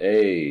like,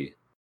 "Hey,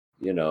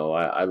 you know,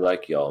 I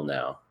like y'all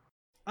now,"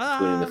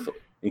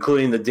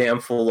 including the damn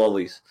full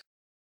lollies.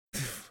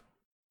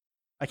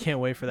 I can't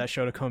wait for that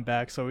show to come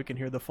back so we can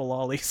hear the full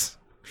ollies.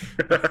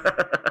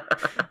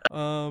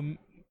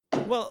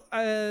 Well,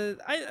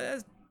 I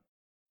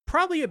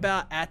probably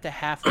about at the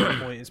halfway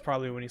point is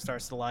probably when he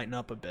starts to lighten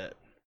up a bit,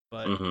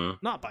 but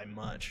not by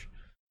much.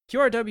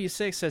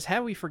 QRW6 says,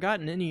 "Have we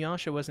forgotten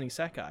Inuyasha was an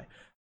isekai?"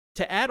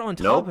 To add on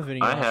top of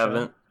Inuyasha, I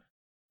haven't.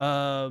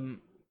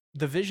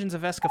 The Visions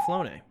of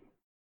Escaflowne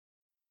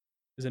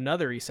is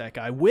another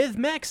isekai with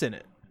mechs in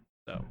it.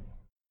 So,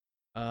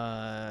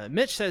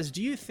 Mitch says,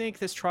 "Do you think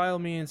this trial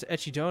means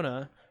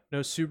Echidona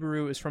knows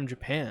Subaru is from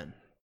Japan?"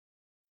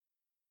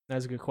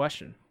 That's a good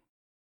question.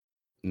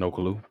 No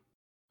clue.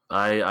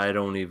 I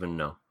don't even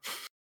know.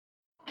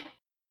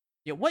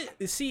 Yeah, what?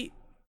 See,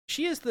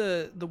 she is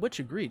the Witch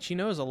of Greed. She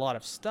knows a lot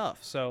of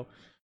stuff. So,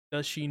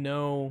 does she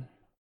know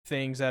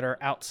things that are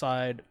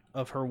outside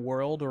of her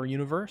world or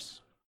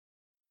universe?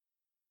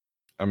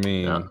 I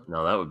mean,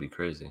 no, that would be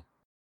crazy.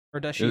 Or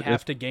does she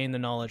have to gain the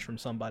knowledge from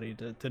somebody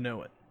to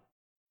know it?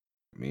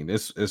 I mean,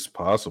 it's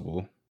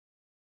possible.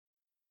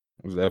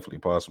 It's definitely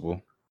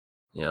possible.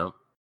 Yeah,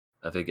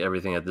 I think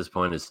everything at this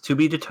point is to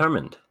be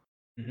determined.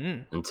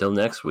 Until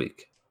next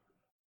week.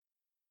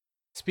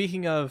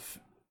 Speaking of,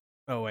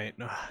 oh wait,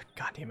 no,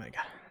 God damn it, I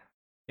got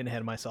getting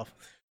ahead of myself.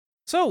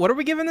 So, what are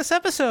we giving this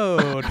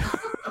episode?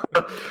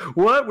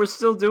 What? We're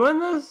still doing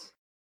this?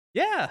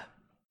 Yeah,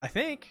 I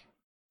think.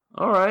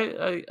 All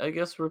right, I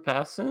guess we're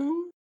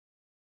passing.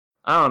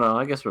 I don't know.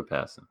 I guess we're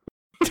passing.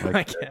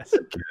 I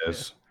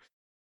guess.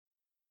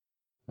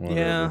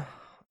 Yeah,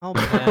 I'll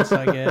pass.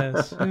 I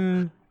guess.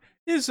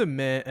 It's a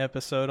meh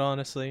episode,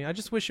 honestly. I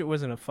just wish it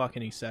wasn't a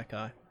fucking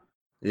isekai.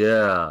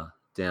 Yeah,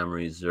 damn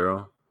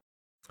ReZero.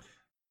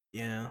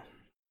 Yeah.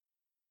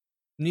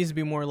 It needs to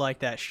be more like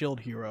that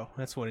Shield Hero.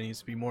 That's what it needs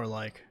to be more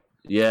like.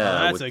 Yeah,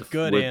 that's a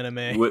good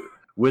anime.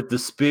 With the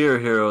spear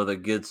hero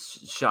that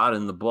gets shot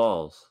in the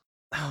balls.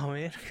 Oh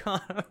man,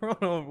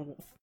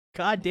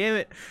 God damn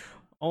it!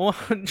 I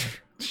want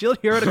Shield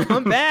Hero to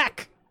come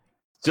back.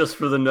 Just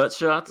for the nut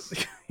shots.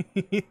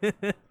 It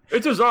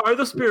is I,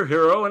 the spear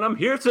hero, and I'm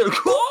here to.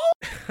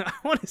 I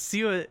want to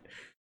see what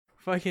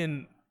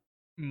fucking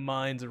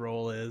Mind's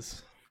role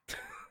is.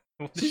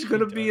 She's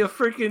gonna be a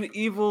freaking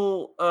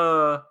evil.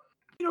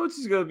 You know what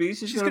she's gonna be?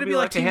 She's gonna be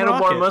like a Team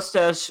handlebar Rocket.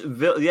 mustache.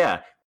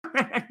 Yeah.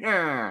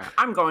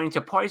 I'm going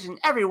to poison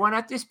everyone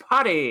at this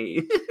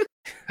party.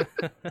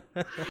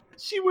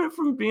 She went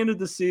from being a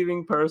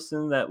deceiving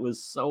person that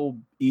was so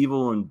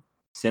evil and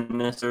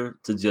sinister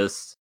to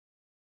just,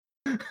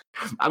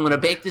 I'm gonna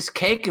bake this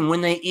cake, and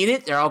when they eat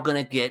it, they're all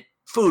gonna get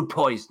food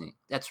poisoning.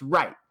 That's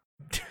right.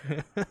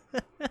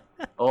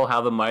 Oh,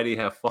 how the mighty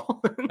have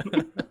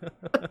fallen.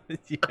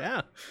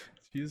 Yeah,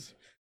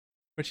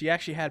 when she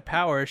actually had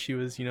power, she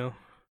was,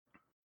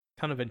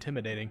 kind of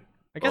intimidating.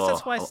 I guess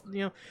that's why,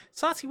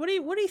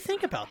 Satsuki, what do you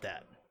think about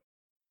that?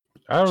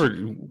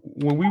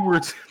 When we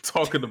were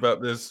talking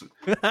about this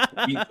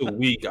week to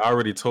week, I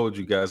already told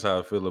you guys how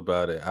I feel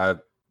about it.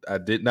 I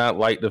did not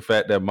like the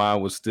fact that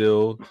Mind was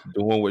still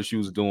doing what she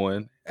was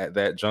doing at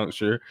that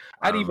juncture.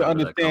 I didn't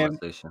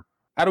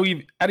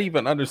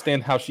even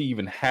understand how she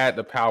even had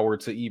the power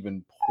to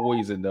even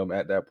poison them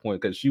at that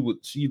point, because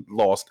she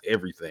lost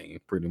everything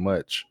pretty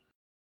much.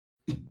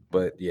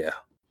 But yeah,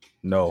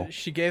 no.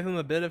 She gave him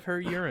a bit of her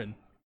urine.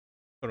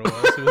 What it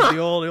was the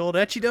old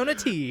Echidona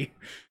tea.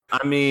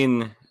 I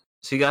mean,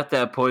 she got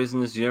that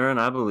poisonous urine.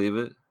 I believe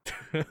it.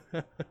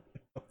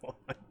 Oh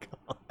my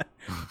god.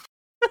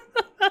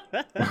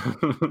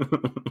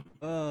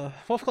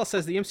 Wolfclaw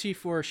says the MC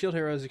for Shield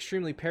Hero is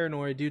extremely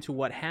paranoid due to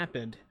what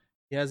happened.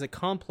 He has a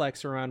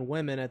complex around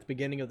women at the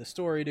beginning of the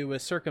story due to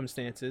his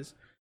circumstances.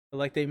 But felt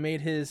like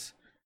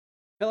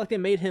they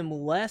made him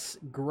less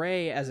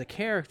gray as a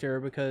character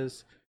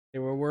because they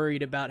were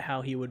worried about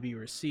how he would be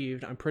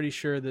received. I'm pretty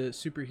sure the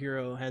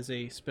superhero has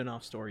a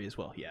spin-off story as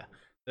well. Yeah.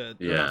 Not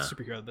the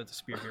superhero, but the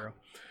spear hero.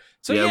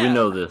 So yeah, we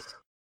know this.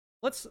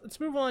 Let's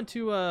move on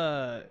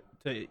to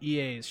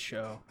EA's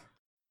show.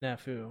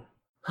 Nafu.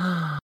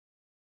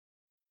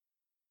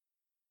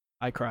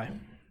 I cry.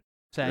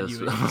 Sad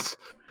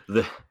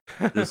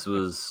This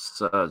was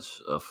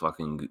such a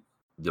fucking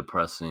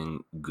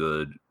depressing,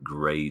 good,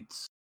 great,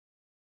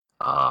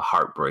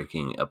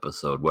 heartbreaking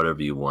episode,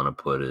 whatever you want to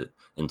put it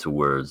into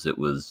words. It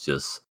was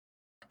just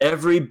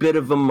every bit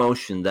of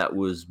emotion that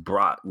was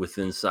brought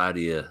within inside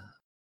of you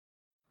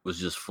was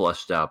just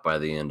flushed out by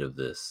the end of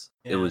this.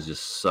 Yeah. It was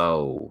just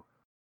so,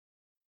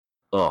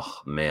 oh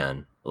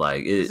man,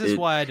 like this is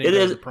why I didn't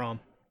go to prom.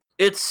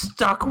 It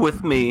stuck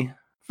with me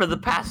for the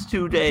past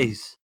 2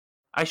 days.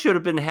 I should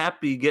have been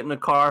happy getting a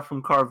car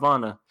from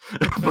Carvana,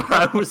 but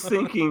I was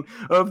thinking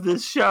of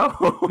this show.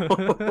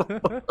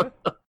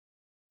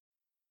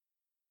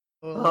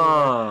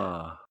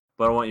 But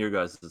I want your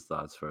guys'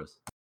 thoughts first.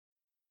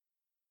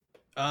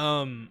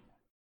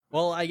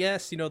 Well, I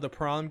guess, the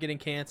prom getting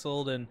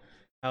canceled and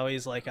how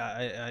he's like,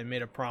 I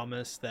made a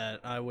promise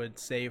that I would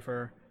save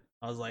her.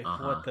 I was like,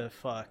 what the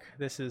fuck?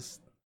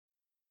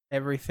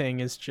 Everything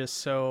is just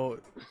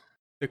so,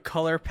 the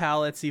color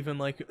palette's even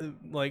like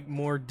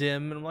more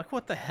dim, and I'm like,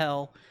 what the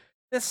hell?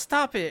 Just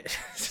stop it.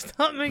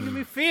 Stop making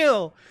me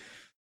feel.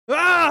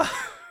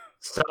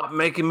 Stop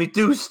making me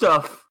do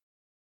stuff.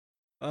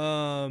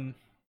 Can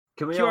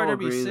Can we all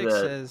agree QRW6 that?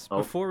 says, Oh,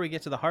 before we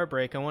get to the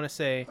heartbreak, I want to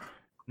say,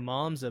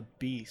 Mom's a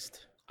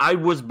beast. I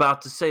was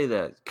about to say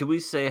that. Could we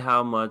say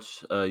how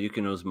much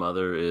Yukino's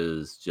mother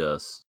is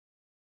just,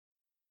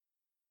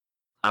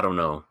 I don't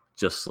know,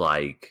 just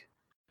like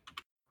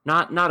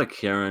not a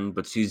Karen,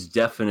 but she's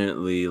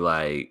definitely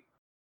like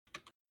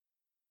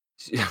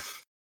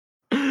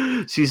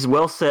she's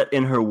well set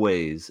in her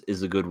ways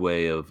is a good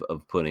way of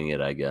putting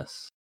it, I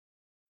guess.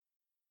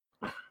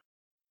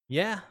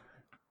 Yeah,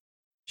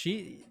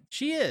 she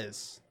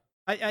is.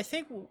 I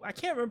think I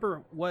can't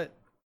remember what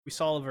we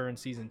saw of her in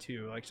season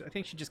 2. Like I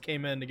think she just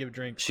came in to give a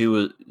drink. She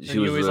was always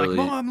really like,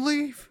 "Mom,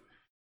 leave."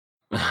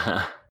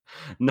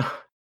 No,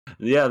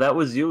 yeah, that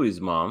was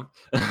Yui's mom,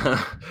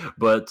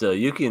 but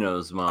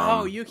Yukino's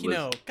mom. Oh,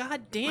 Yukino!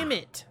 God damn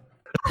it,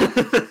 Was...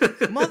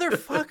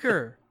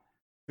 motherfucker!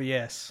 But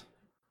yes,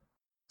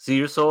 See,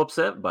 you're so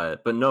upset by it,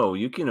 but no,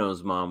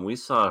 Yukino's mom. We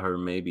saw her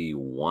maybe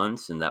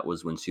once, and that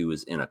was when she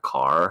was in a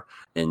car,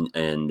 and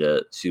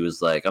she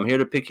was like, "I'm here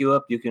to pick you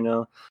up,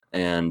 Yukino,"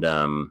 and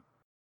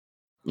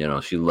you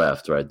know, she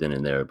left right then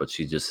and there, but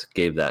she just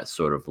gave that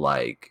sort of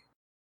like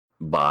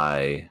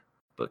bye,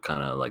 but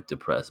kind of like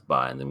depressed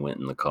bye, and then went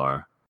in the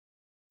car.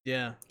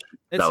 yeah,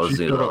 That was She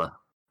the showed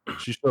up-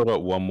 she showed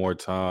up one more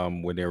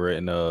time when they were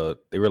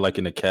like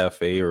in a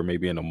cafe or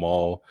maybe in a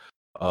mall.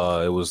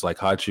 It was like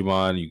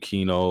Hachiman,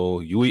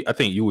 Yukino, Yui. I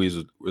think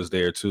Yui was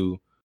there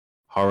too.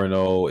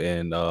 Haruno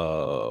and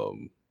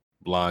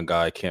blonde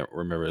guy. I can't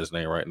remember his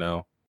name right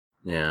now.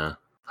 yeah,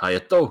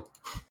 Hayato.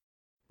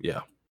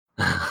 Yeah.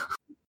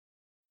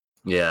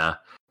 Yeah,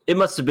 it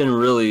must have been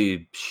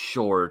really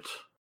short,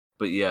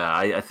 but yeah,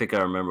 I think I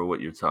remember what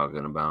you're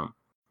talking about.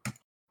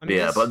 I mean,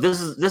 Yeah, but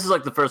this is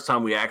like the first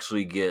time we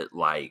actually get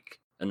like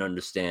an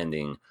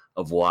understanding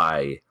of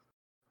why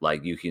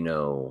like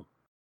Yukino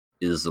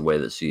is the way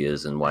that she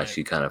is and why Right.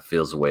 she kind of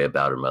feels a way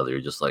about her mother.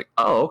 You're just like,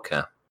 oh,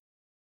 okay,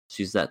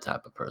 she's that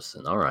type of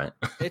person. All right.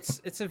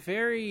 it's a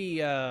very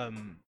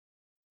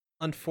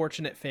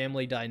unfortunate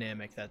family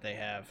dynamic that they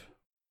have,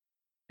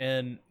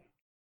 and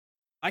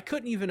I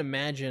couldn't even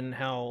imagine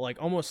how like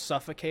almost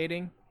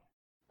suffocating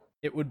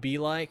it would be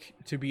like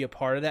to be a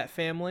part of that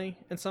family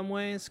in some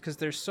ways, because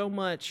there's so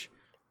much,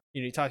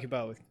 you know, you talk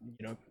about with,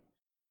 you know,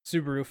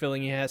 Subaru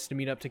feeling he has to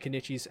meet up to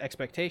Kenichi's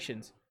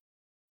expectations.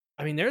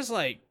 I mean, there's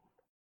a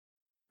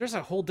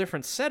whole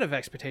different set of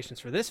expectations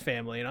for this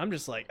family, and I'm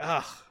just like,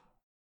 ugh,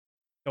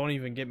 don't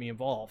even get me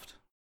involved.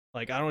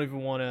 Like, I don't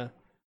even want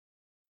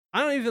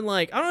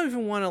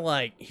to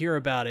like hear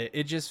about it.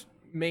 It just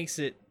makes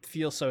it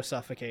feel so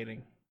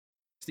suffocating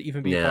to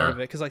even be a part of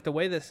it. Because like the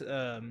way this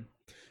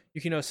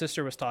Yukino's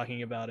sister was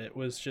talking about it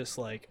was just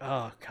like,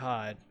 oh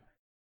god,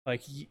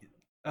 like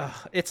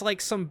it's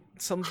like some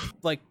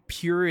like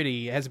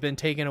purity has been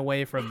taken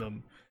away from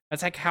them.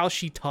 That's like how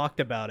she talked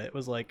about it. It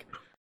was like,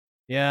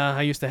 yeah,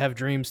 I used to have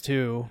dreams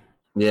too.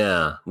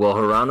 Yeah, well,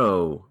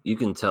 Hirano, you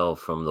can tell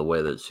from the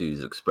way that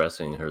she's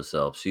expressing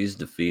herself, she's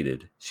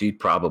defeated. She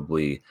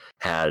probably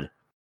had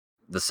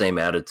the same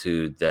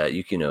attitude that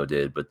Yukino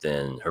did, but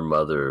then her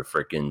mother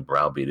freaking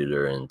browbeated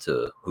her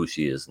into who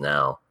she is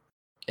now.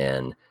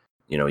 And,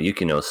 you know,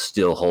 Yukino's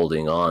still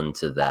holding on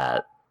to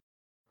that,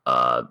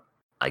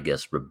 I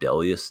guess,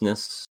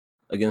 rebelliousness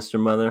against her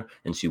mother.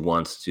 And she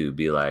wants to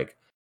be like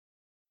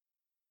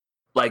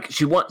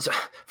she wants,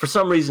 for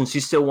some reason, she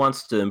still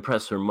wants to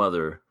impress her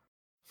mother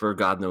for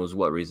God knows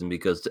what reason.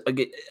 Because,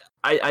 again,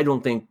 I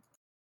don't think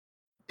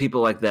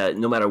people like that,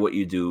 no matter what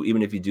you do,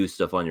 even if you do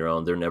stuff on your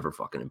own, they're never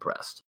fucking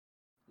impressed.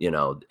 You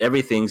know,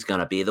 everything's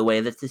gonna be the way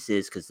that this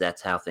is because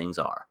that's how things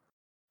are.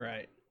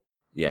 Right.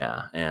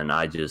 Yeah, and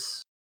I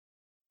just,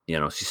 you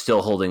know, she's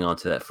still holding on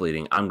to that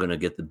fleeting, I'm gonna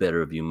get the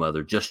better of you,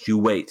 mother. Just you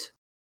wait.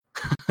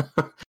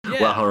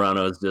 Yeah. While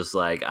Hirano's just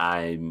like,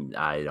 I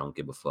don't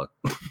give a fuck.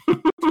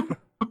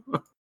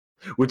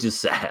 Which is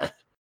sad.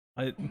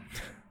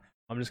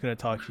 I'm just gonna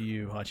talk to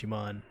you,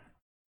 Hachiman. I'm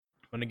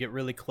gonna get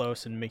really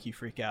close and make you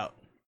freak out.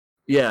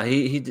 Yeah,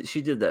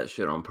 she did that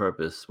shit on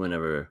purpose.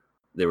 Whenever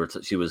they were,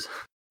 he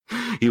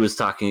was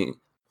talking.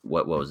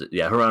 What was it?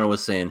 Yeah, Hirano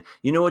was saying,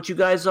 "You know what you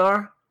guys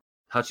are?"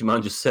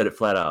 Hachiman just said it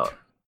flat out: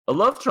 "A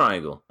love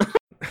triangle."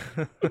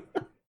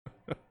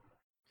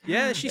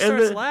 Yeah, she And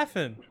starts then-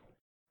 laughing,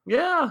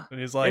 Yeah, and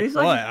he's like, he's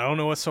 "What? like- I don't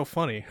know what's so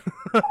funny."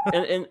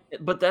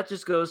 but that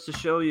just goes to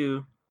show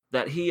you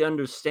that he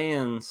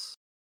understands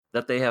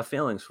that they have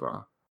feelings for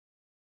him.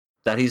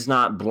 That he's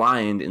not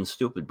blind and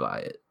stupid by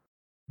it.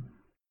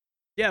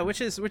 Yeah, which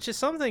is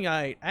something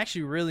I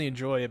actually really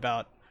enjoy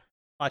about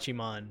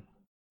Hachiman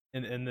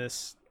in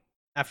this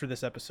after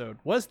this episode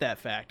was that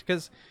fact.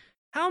 Because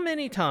how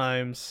many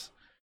times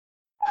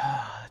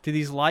do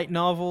these light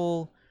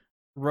novel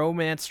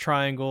romance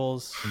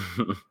triangles,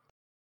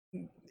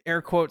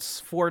 air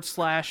quotes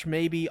 /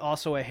 maybe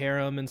also a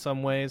harem in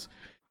some ways,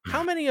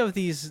 how many of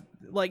these,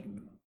 like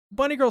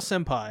Bunny Girl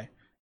Senpai,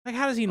 like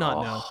how does he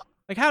not know?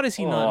 Like how does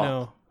he not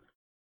know?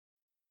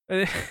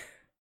 And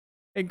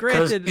Because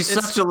granted, he's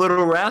it's such a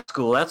little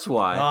rascal. That's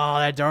why. oh,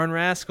 that darn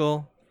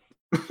rascal.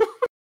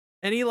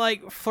 And he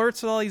like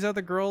flirts with all these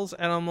other girls,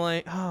 and I'm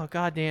like, oh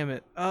god damn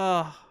it.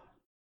 Oh.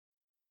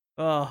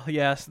 Oh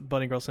yes,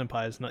 Bunny Girl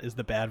Senpai is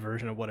the bad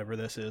version of whatever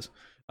this is.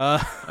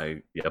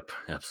 Yep,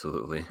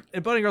 absolutely.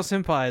 And Bunny Girl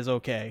Senpai is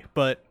okay,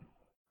 but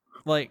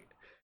like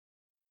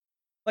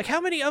how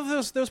many of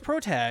those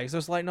pro tags,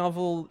 those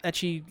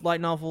ecchi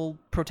light novel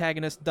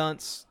protagonist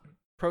dunce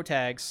pro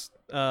tags,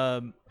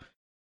 to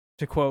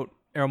quote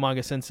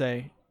Eromanga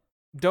Sensei,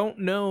 don't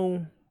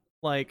know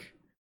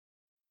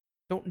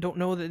don't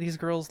know that these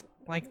girls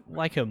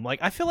like him. Like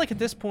I feel like at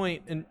this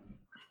point, and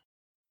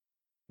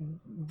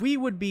we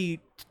would be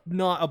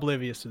not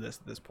oblivious to this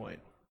at this point.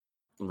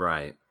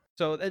 Right.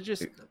 So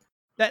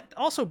that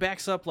also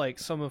backs up like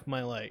some of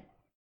my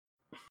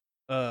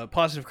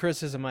positive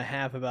criticism I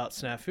have about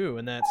Snafu,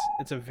 and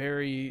it's a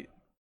very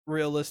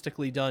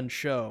realistically done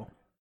show.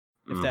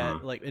 If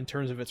that like in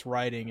terms of its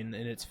writing and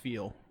its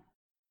feel.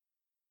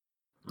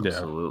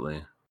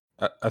 Absolutely.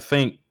 I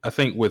think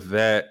with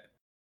that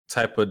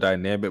type of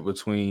dynamic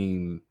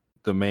between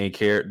the main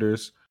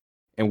characters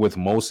and with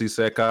most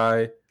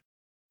isekai,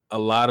 a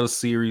lot of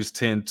series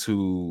tend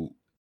to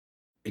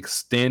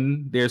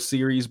extend their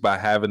series by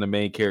having the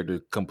main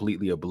character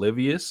completely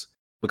oblivious,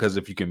 because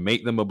if you can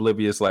make them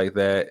oblivious like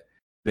that,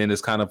 then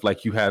it's kind of like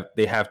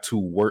they have to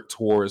work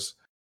towards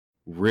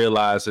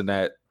realizing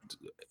that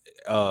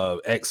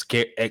ex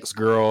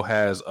girl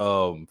has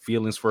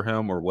feelings for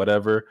him or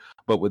whatever.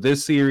 But with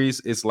this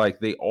series, it's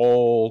like they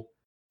all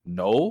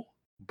know,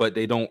 but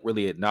they don't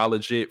really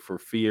acknowledge it for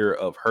fear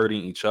of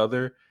hurting each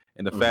other.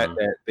 And the fact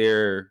that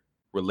their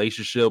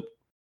relationship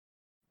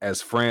as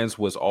friends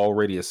was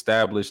already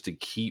established to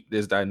keep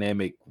this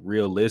dynamic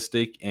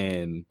realistic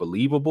and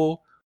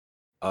believable,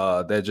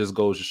 that just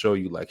goes to show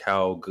you like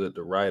how good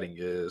the writing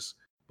is,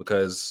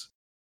 because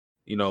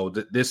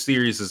this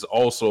series is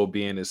also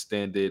being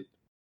extended,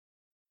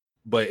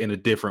 but in a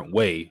different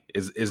way.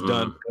 Is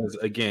done because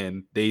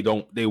again they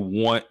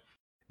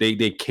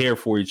care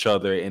for each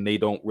other, and they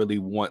don't really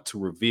want to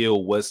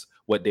reveal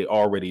what they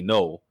already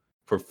know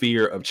for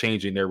fear of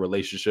changing their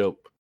relationship.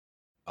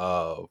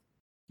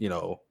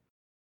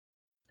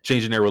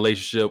 Changing their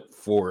relationship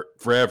for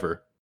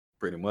forever,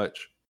 pretty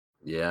much.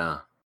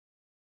 Yeah.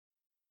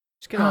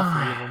 Just get all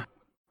three of them.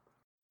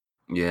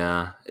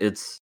 Yeah,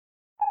 it's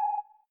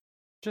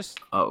just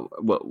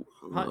well,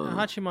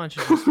 Hachiman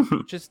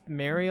should just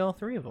marry all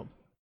three of them.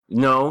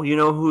 No, you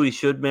know who he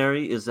should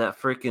marry is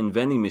that freaking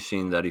vending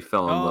machine that he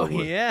fell in love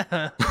with. Oh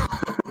yeah.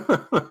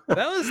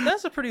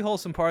 That's a pretty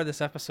wholesome part of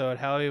this episode,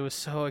 how he was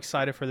so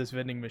excited for this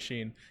vending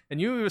machine. And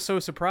you were so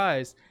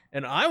surprised,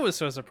 and I was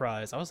so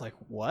surprised. I was like,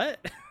 what?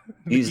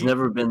 He's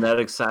never been that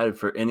excited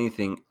for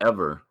anything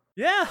ever.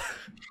 Yeah.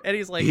 And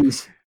he's like,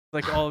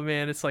 oh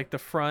man, it's like the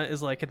front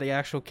is like the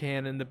actual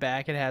can, and the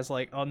back it has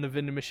like on the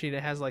vending machine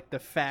it has like the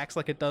facts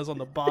like it does on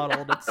the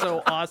bottle. And it's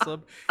so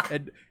awesome.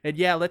 And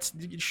yeah, let's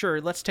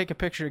take a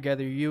picture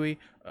together, Yui.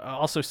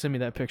 Also send me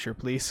that picture,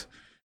 please.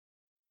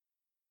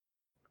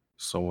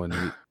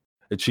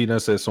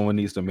 Ichina says someone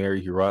needs to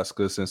marry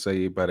Hiratsuka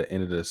Sensei by the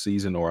end of the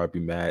season, or I'll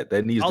be mad.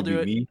 That needs to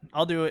be me.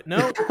 I'll do it.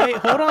 No, wait,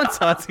 hold on,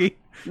 Satsuki.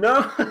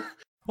 No.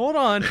 Hold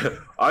on.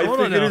 I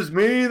think it is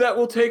me that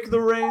will take the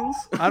reins.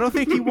 I don't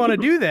think you want to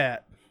do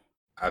that.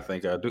 I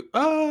think I do.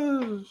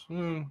 I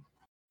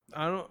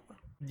don't.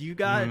 You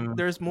got.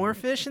 There's more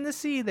fish in the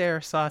sea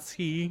there,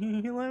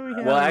 Satsuki.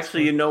 Well,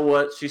 actually, you know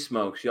what? She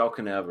smokes. Y'all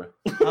can have her.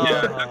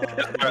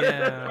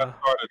 Yeah.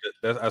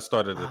 I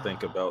started to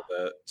think about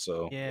that.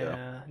 So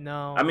yeah,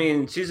 no. I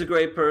mean, she's a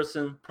great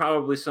person.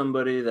 Probably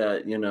somebody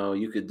that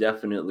you could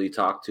definitely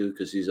talk to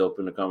because she's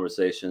open to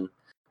conversation.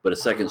 But the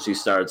second she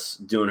starts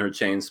doing her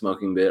chain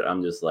smoking bit,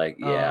 I'm just like,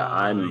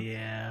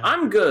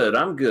 I'm good.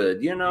 I'm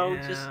good.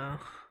 Just.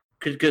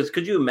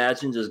 Could you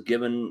imagine just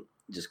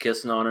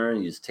kissing on her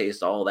and you just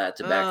taste all that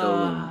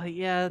tobacco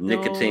and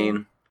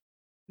nicotine?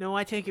 No,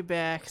 I take it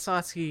back.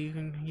 Satsuki,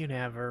 you can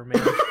have her,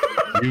 man.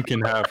 You can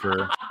have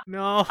her.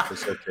 No.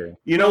 It's okay.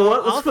 You know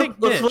what? Let's flip a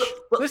coin.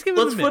 Let's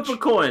flip a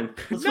coin.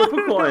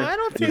 No, I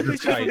don't think we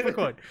should flip a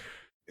coin.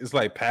 It's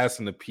like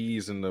passing the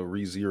peas in the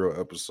ReZero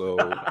episode.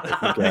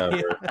 You can have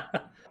her.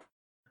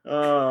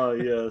 Oh,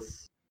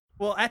 yes.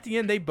 Well, at the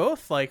end, they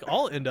both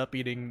all end up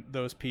eating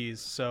those peas.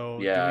 So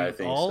yeah, do we I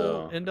think all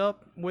so. End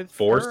up with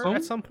foursome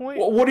at some point.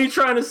 What are you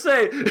trying to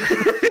say?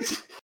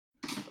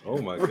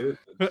 Oh my goodness.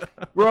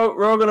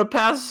 We're all gonna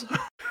pass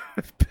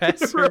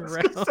her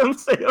around. around.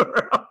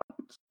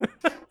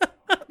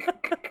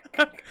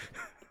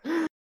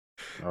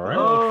 All right.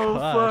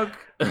 Oh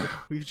fuck.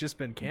 We've just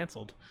been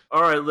canceled.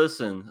 All right,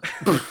 listen.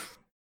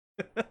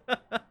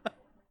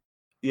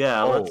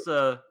 Yeah, let's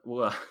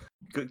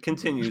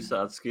continue,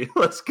 Satsuki.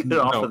 Let's get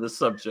off of the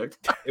subject.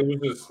 It was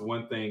just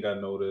one thing I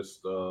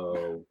noticed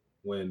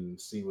when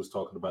C was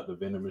talking about the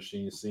vending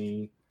machine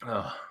scene.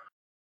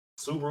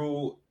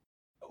 Subaru,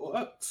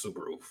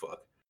 fuck.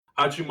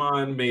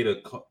 Hachiman made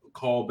a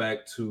call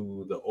back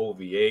to the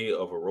OVA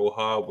of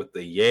Aroha with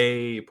the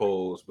yay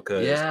pose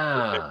because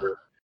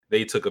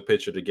they took a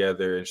picture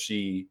together and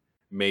she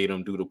made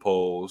him do the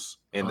pose.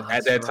 And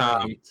at that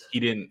time, he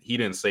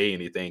didn't say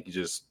anything. He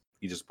just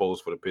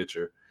posed for the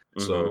picture.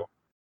 Mm-hmm. So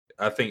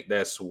I think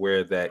that's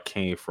where that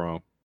came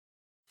from.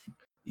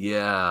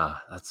 Yeah,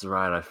 that's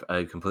right.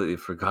 I completely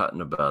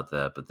forgotten about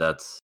that, but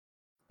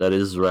that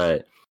is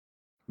right.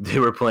 They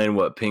were playing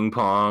what, ping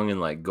pong and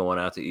like going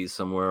out to eat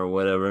somewhere or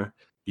whatever.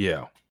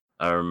 Yeah.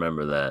 I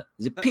remember that.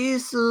 Is it Uh,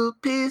 peace,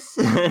 peace?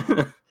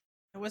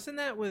 Wasn't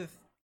that with?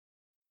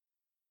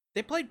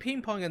 They played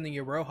ping pong in the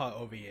Iroha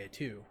OVA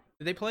too.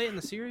 Did they play it in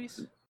the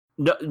series?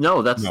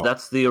 No, that's No.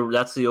 that's the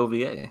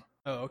OVA.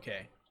 Oh,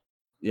 okay.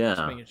 Just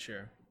Yeah. making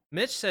sure.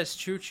 Mitch says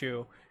choo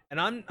choo, and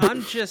I'm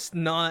just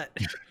not.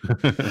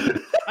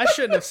 I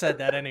shouldn't have said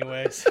that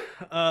anyways.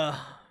 Uh,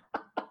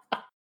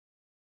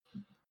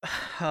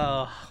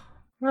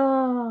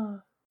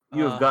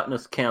 You have Uh, gotten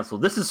us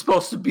canceled. This is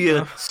supposed to be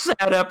a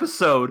sad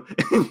episode,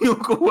 and you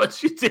look at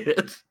what you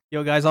did.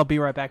 yo, guys, I'll be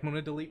right back. I'm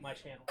gonna delete my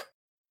channel.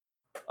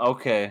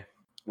 Okay.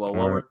 Well,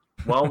 Alright.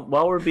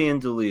 while we're being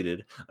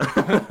deleted,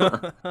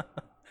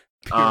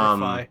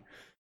 Purify.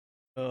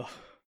 Ugh.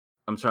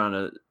 I'm trying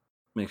to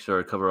make sure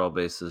I cover all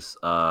bases.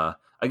 I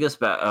guess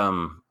back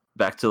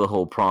to the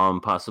whole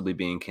prom possibly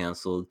being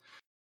canceled.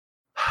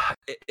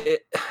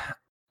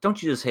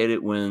 Don't you just hate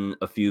it when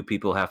a few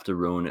people have to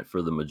ruin it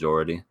for the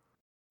majority?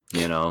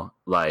 You know,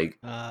 like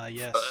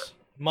Yes.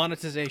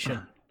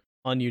 Monetization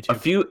on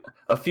YouTube.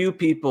 a few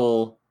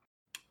people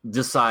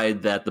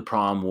decide that the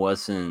prom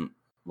wasn't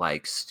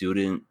like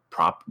student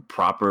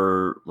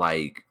proper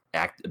like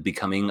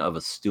becoming of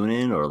a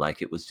student, or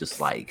like it was just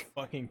like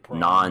Fucking prom.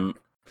 where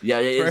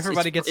Where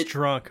everybody gets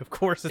drunk. Of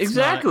course, it's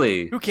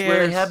exactly. Who It's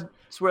where cares?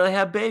 it's where they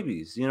have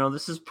babies. You know,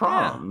 this is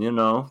prom. You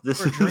know, Not. this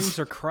Where is dreams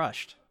are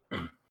crushed.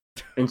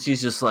 And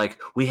she's just like,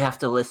 we have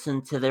to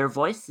listen to their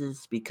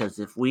voices because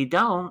if we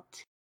don't,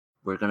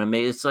 we're gonna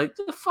make it's like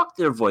fuck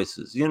their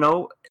voices, you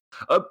know.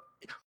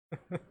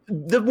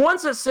 The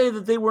ones that say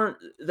that they weren't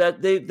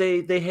that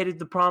they hated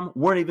the prom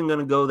weren't even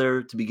gonna go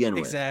there to begin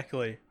with.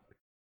 Exactly.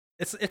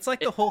 It's like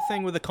the whole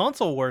thing with the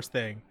console wars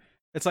thing.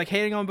 It's like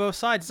hating on both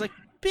sides. It's like,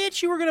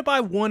 bitch, you were gonna buy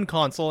one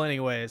console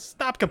anyways.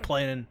 Stop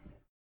complaining.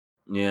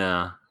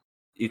 Yeah,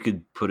 you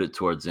could put it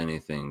towards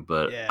anything,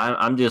 but Yeah.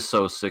 I'm just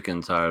so sick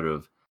and tired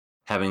of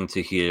having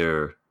to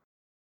hear,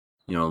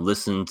 you know,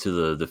 listen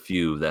to the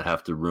few that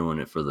have to ruin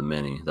it for the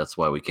many. That's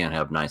why we can't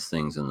have nice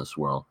things in this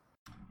world.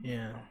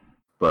 Yeah.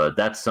 But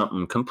that's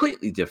something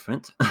completely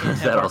different Can't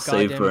have that our I'll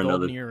save goddamn for another.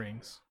 golden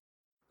earrings.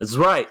 That's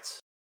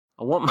right.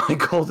 I want my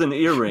golden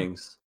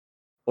earrings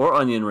or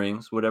onion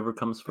rings, whatever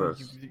comes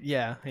first.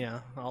 Yeah.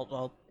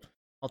 I'll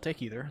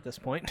take either at this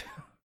point.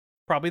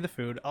 Probably the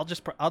food. I'll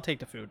take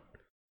the food.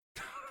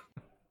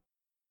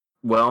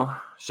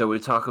 Well, shall we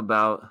talk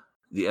about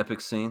the epic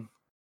scene?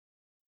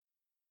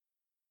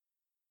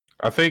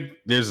 I think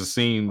there's a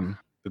scene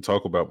to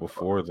talk about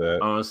before that.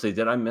 Honestly,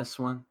 did I miss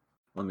one?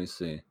 Let me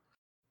see.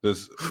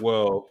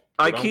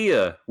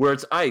 IKEA, where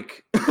it's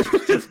Ike.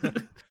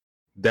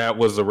 That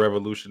was a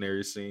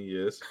revolutionary scene,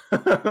 yes.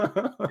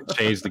 It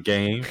changed the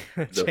game.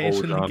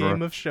 Changing the genre.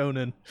 game of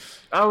shonen.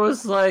 I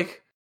was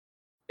like,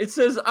 it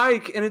says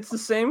Ike, and it's the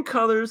same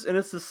colors, and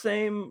it's the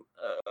same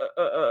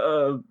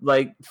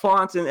like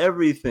font and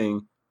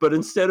everything, but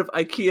instead of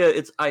IKEA,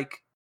 it's Ike.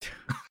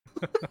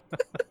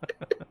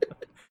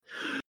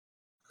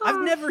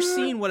 I've never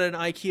seen what an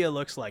IKEA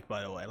looks like,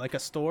 by the way. Like a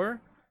store.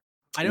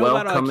 I know Well,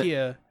 about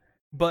IKEA,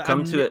 but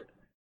Come I've to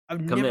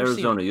never Arizona.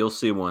 seen it. You'll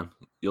see one.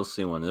 You'll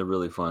see one. They're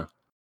really fun.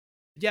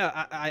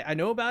 Yeah, I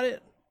know about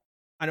it.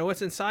 I know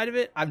what's inside of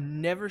it. I've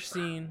never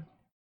seen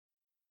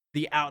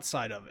the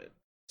outside of it.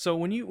 So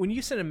when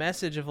you send a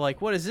message of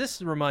like, what does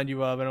this remind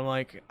you of? And I'm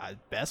like,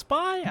 Best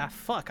Buy?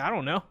 Fuck, I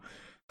don't know.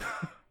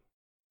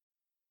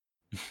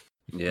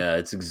 Yeah,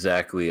 it's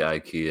exactly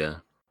IKEA. I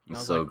It's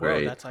was so like,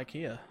 great. Whoa, that's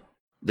IKEA.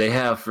 They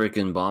have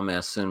freaking bomb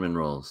ass cinnamon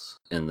rolls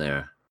in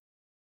there.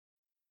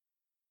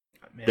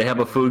 Man, They I have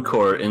a gotta food go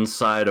court to IKEA.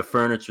 inside a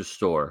furniture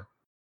store.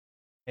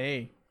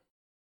 Hey,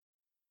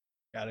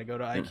 gotta go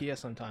to IKEA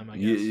sometime, I Y-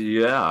 guess.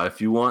 yeah,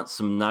 if you want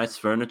some nice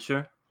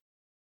furniture,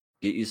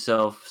 get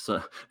yourself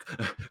some.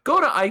 Go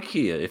to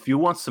IKEA if you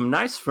want some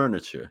nice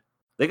furniture.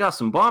 They got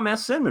some bomb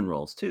ass cinnamon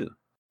rolls too.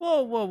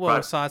 Whoa,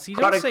 Satsi,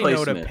 don't product say no to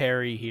placement.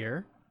 Perry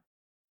here.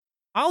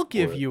 I'll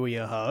give What? Yui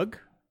a hug.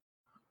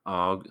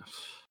 Oh,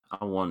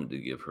 I wanted to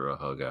give her a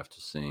hug after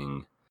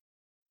seeing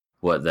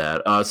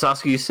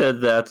Sasuke, you said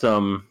that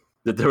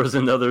that there was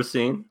another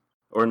scene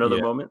or another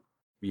Yeah. moment.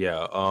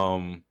 Yeah.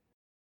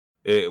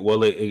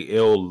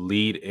 It'll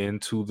lead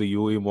into the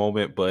Yui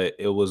moment, but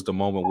it was the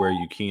moment where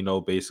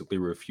Yukino basically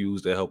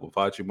refused to help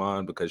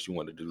Hachiman because she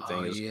wanted to do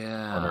things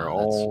on her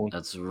own.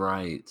 That's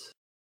right.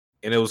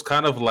 And it was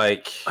kind of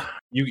like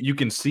you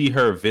can see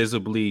her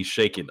visibly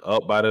shaken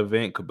up by the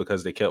event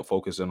because they kept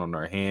focusing on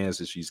her hands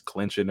and she's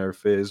clenching her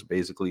fist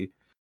basically.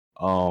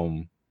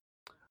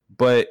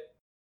 But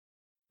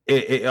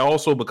it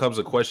also becomes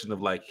a question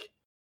of like,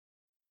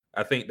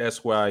 I think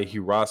that's why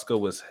Hirosuke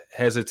was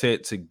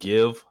hesitant to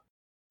give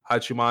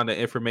Hachiman the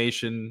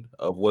information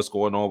of what's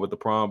going on with the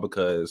prom,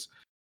 because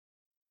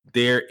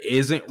there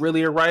isn't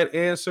really a right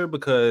answer,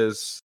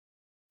 because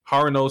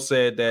Haruno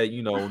said that,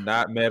 you know,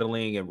 not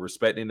meddling and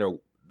respecting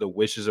the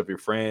wishes of your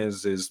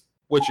friends is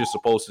what you're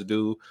supposed to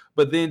do.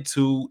 But then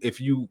too,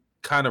 if you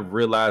kind of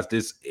realize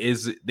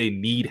they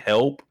need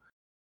help,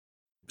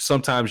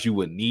 sometimes you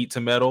would need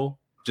to meddle.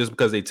 Just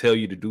because they tell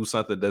you to do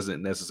something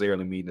doesn't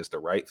necessarily mean it's the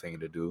right thing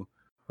to do.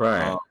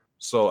 Right.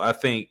 So I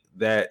think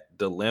that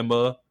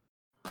dilemma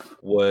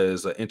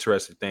was an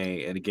interesting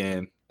thing, and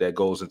again, that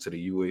goes into the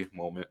Yui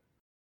moment.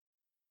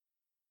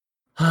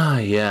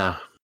 Yeah.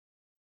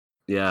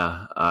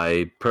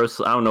 I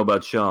don't know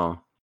about y'all,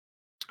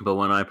 but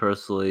when I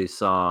personally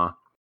saw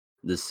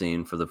this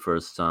scene for the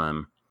first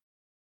time,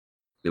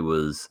 it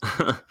was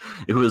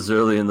it was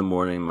early in the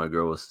morning. My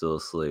girl was still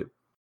asleep,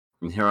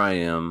 and here I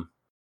am.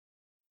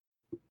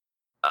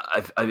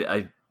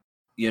 I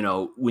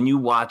when you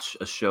watch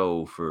a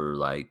show for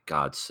like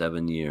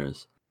 7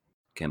 years,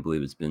 can't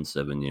believe it's been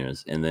 7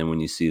 years, and then when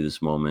you see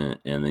this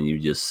moment, and then you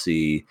just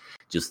see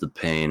just the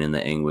pain and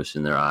the anguish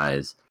in their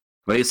eyes.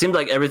 But it seemed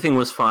like everything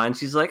was fine.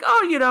 She's like,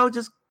 oh,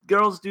 just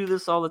girls do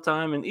this all the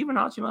time, and even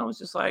Hachiman was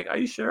just like, are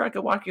you sure I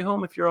could walk you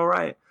home if you're all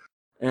right?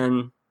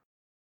 And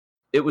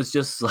it was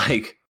just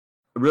like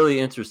really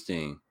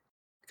interesting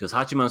because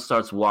Hachiman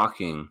starts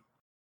walking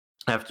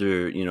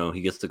after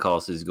he gets the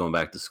call, says he's going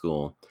back to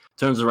school,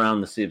 turns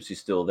around to see if she's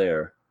still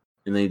there,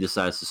 and then he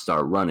decides to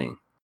start running.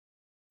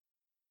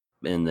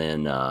 And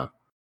then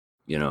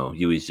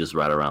Yui's just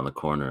right around the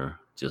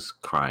corner,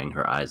 just crying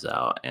her eyes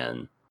out.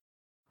 And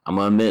I'm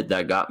gonna admit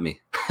that got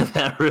me.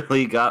 That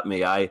really got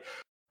me. I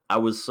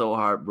was so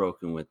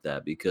heartbroken with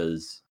that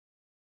because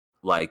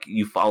like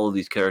you follow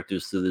these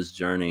characters through this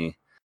journey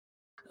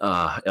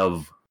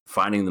of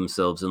finding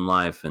themselves in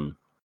life, and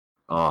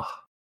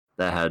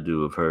that had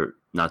to have hurt.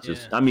 Not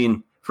just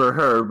for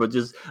her, but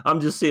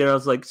I'm just seeing her. I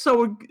was like,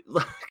 someone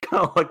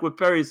kind of like what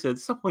Perry said,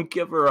 someone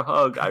give her a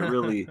hug. I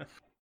really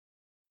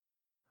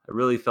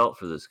felt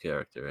for this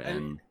character,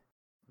 and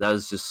that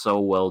was just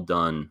so well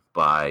done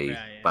by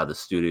the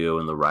studio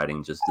and the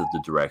writing, just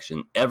the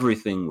direction.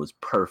 Everything was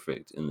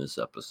perfect in this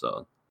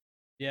episode.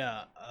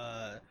 Yeah.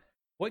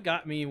 What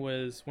got me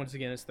was, once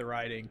again, it's the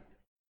writing.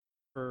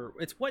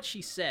 It's what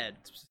she said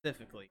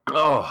specifically.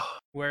 Oh,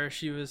 where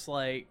she was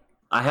like,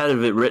 I had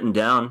it written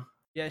down.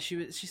 Yeah,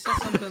 she said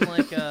something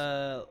like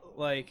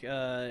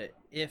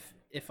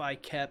if I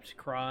kept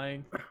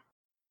crying,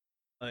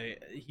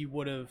 he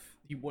wouldn't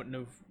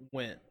have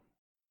went.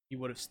 He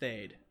would have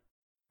stayed.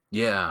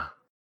 Yeah.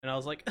 And I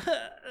was like,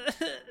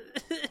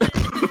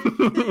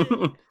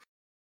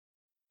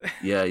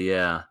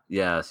 yeah.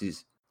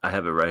 I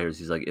have it right here.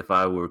 She's like, if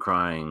I were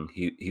crying,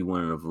 he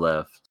wouldn't have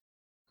left.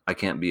 I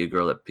can't be a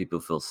girl that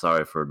people feel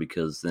sorry for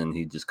because then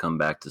he'd just come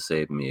back to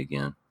save me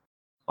again.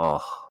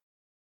 Oh.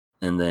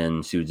 And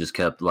then she just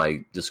kept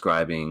like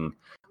describing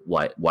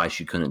why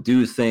she couldn't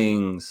do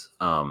things,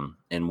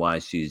 and why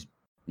she's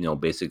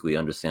basically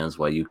understands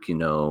why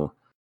Yukino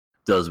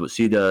does what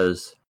she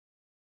does.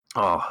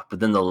 Oh, but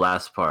then the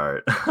last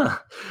part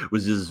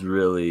was just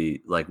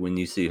really like when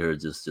you see her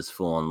just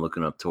full on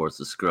looking up towards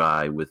the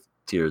sky with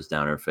tears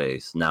down her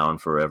face. Now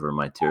and forever,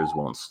 my tears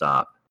won't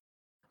stop.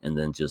 And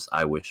then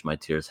I wish my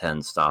tears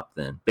hadn't stopped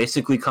then.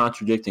 Basically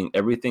contradicting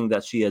everything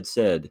that she had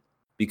said,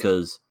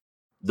 because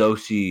though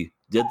she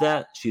did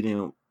that, she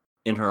didn't,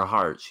 in her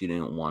heart, she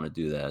didn't want to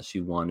do that.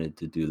 She wanted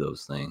to do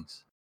those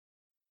things.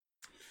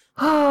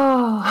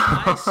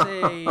 I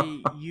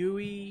say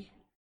Yui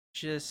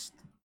just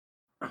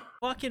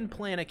fucking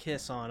plant a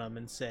kiss on him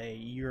and say,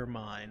 you're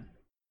mine.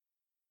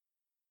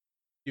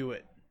 Do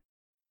it.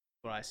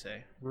 That's what I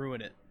say.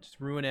 Ruin it. Just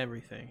ruin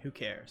everything. Who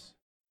cares?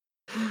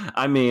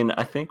 I mean,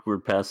 I think we're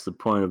past the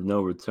point of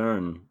no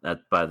return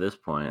by this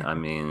point. I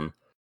mean,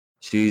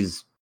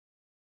 she's...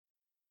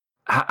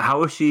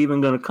 How is she even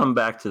going to come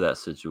back to that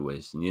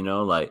situation?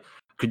 Like,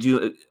 could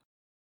you...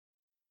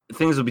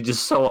 Things would be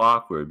just so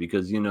awkward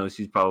because,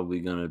 she's probably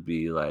going to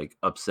be, like,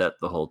 upset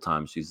the whole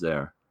time she's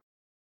there.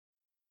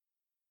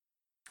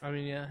 I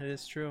mean, yeah, it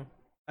is true.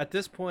 At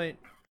this point,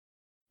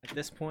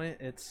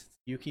 it's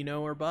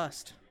Yukino or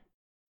bust.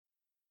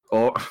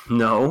 Or,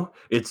 no,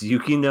 it's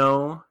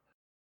Yukino...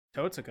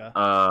 Totsuka.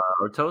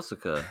 Or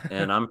Totsuka.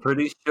 And I'm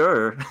pretty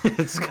sure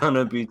it's going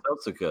to be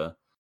Totsuka.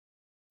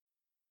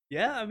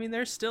 Yeah, I mean,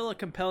 there's still a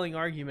compelling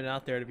argument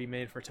out there to be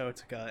made for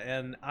Totsuka,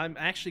 and I'm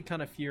actually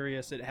kind of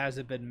furious it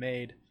hasn't been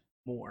made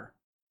more.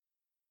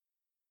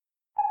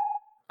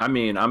 I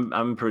mean,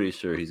 I'm pretty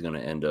sure he's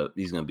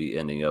gonna be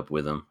ending up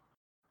with him.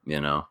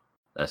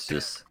 That's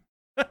just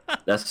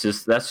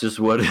that's just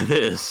what it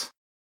is.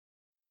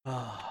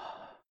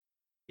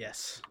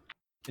 Yes,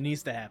 it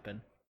needs to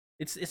happen.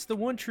 It's the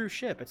one true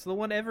ship. It's the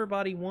one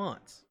everybody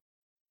wants.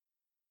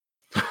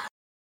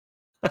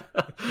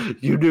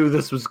 You knew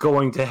this was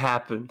going to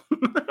happen.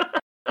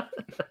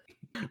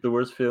 The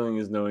worst feeling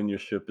is knowing your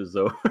ship is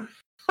over.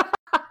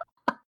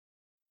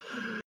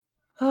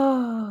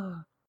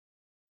 How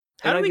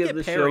do we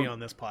get Perry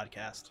on this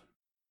podcast?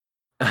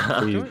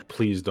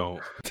 Please don't.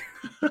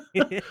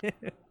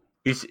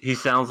 He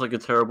sounds like a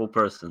terrible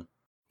person.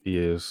 He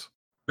is.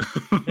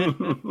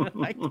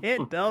 I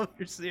can't tell if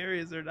you're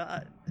serious or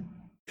not.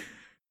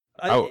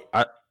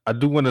 I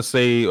do want to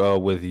say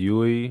with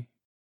Yui,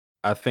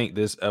 I think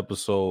this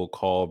episode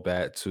called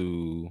back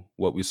to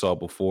what we saw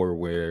before,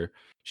 where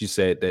she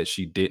said that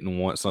she didn't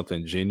want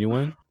something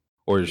genuine,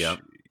 or Yep.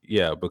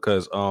 yeah,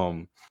 because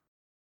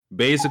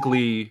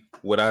basically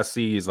what I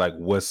see is like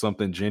what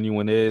something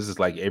genuine is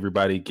like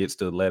everybody gets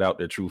to let out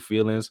their true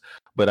feelings,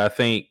 but I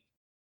think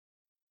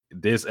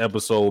this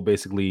episode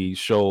basically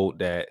showed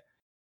that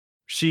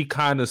she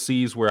kind of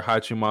sees where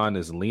Hachiman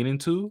is leaning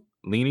to.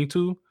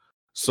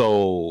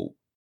 So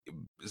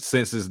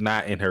since it's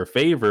not in her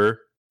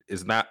favor,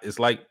 it's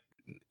like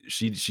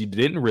she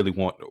didn't really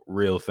want the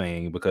real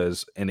thing,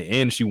 because in the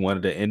end she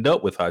wanted to end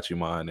up with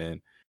Hachiman,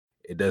 and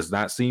it does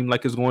not seem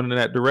like it's going in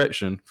that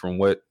direction from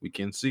what we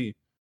can see.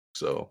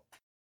 So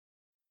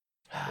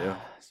yeah.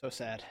 So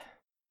sad.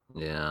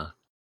 Yeah.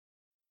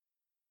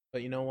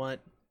 But you know what?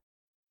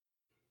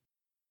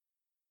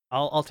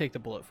 I'll take the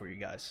bullet for you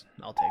guys.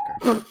 I'll take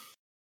her.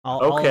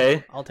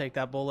 Okay. I'll take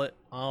that bullet.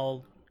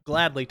 I'll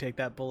gladly take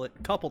that bullet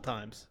a couple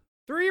times.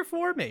 3 or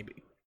 4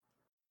 maybe.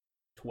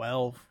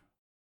 12.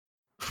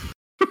 Couple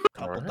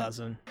Alright.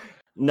 dozen.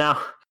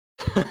 Now,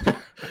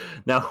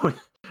 now,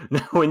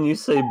 when you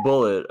say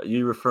bullet, are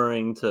you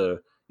referring to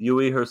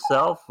Yui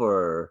herself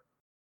or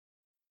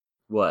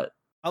what?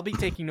 I'll be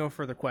taking no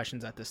further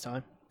questions at this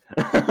time.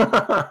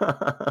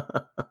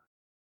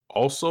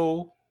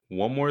 Also,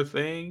 one more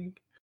thing.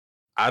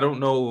 I don't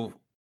know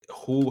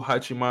who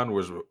Hachiman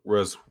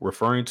was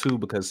referring to,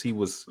 because he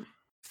was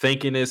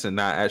thinking this and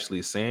not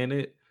actually saying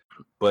it.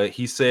 But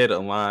he said a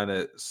line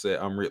that said,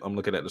 I'm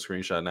looking at the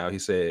screenshot now. He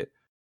said,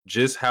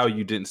 "Just how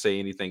you didn't say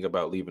anything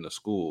about leaving a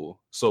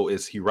school." So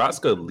is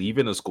Hiratsuka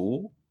leaving a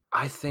school?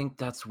 I think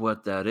that's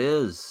what that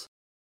is,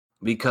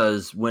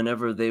 because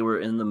whenever they were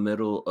in the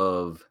middle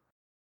of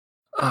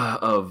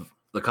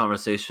the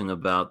conversation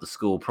about the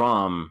school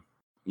prom,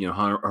 you know,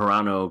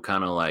 Hirano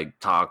kind of like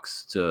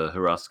talks to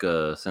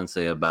Hiratsuka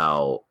Sensei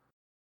about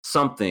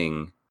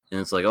something,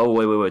 and it's like, oh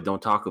wait,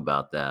 don't talk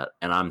about that.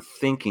 And I'm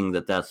thinking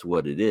that that's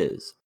what it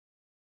is,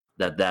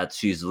 that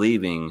she's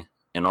leaving,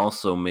 and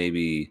also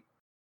maybe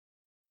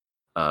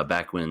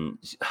back when.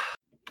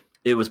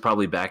 It was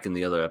probably back in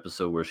the other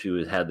episode where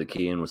she had the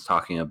key and was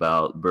talking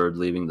about Bird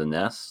leaving the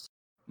nest.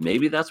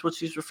 Maybe that's what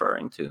she's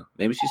referring to.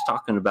 Maybe she's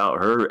talking about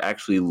her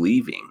actually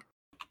leaving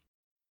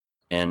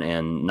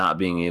and not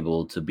being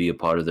able to be a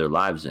part of their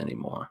lives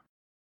anymore.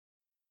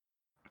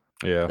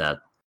 Yeah.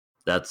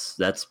 That's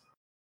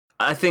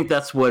I think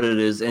that's what it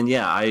is. And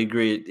yeah, I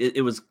agree.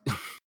 It was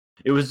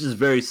it was just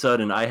very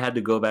sudden. I had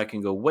to go back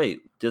and go,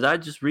 wait, did I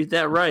just read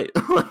that right?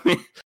 Let me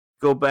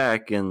go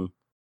back, and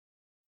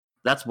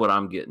that's what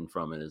I'm getting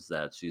from it, is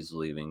that she's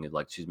leaving.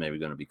 Like she's maybe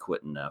going to be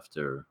quitting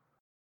after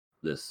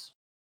this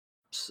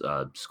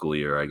school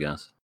year, I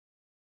guess.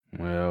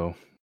 Well,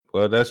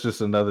 that's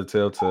just another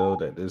telltale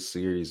that this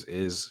series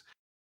is,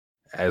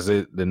 as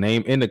the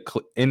name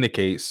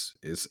indicates,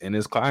 is in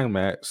its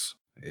climax.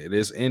 It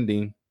is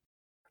ending.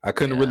 I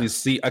couldn't really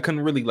see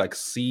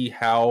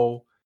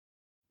how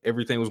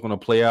everything was going to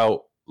play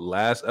out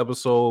last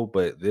episode,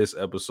 but this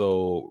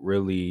episode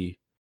really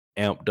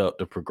amped up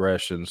the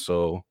progression.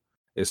 So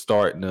it's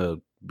starting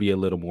to be a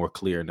little more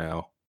clear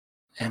now.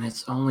 And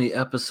it's only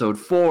episode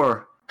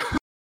 4.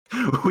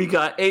 We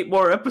got 8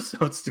 more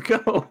episodes to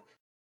go.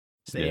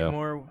 Just 8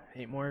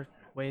 more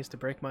ways to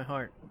break my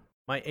heart.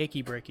 My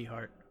achy breaky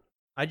heart.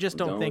 I just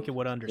don't think it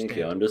would understand. Think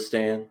you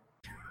understand?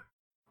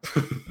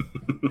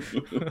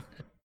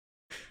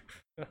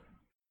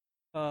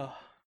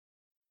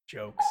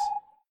 Jokes.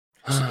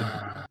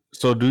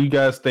 So do you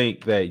guys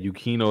think that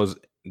Yukino is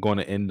going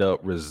to end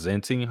up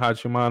resenting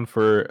Hachiman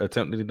for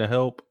attempting to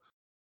help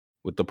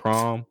with the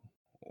prom,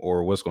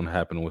 or what's going to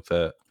happen with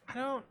that?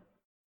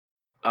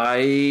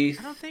 I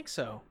don't think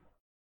so.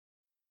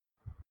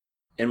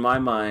 In my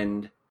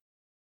mind,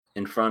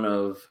 in front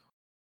of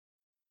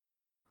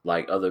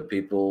like other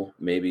people,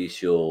 maybe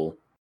she'll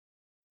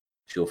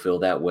feel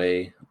that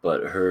way,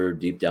 but her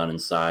deep down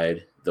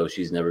inside, though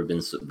she's never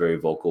been very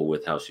vocal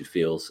with how she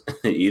feels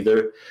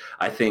either,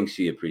 I think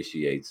she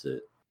appreciates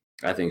it.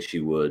 I think she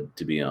would,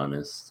 to be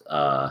honest,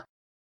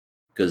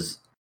 because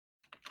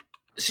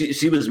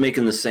she was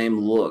making the same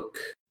look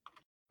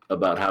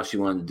about how she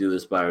wanted to do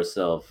this by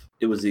herself.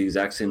 It was the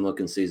exact same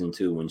look in season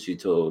 2 when she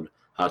told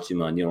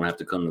Hachiman, "You don't have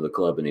to come to the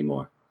club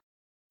anymore."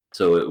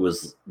 So it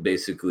was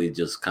basically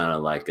just kind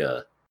of like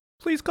a,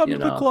 please come to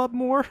the club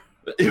more.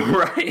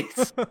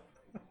 Right.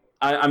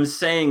 I'm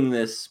saying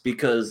this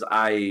because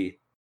I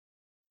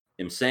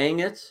am saying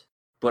it,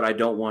 but I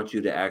don't want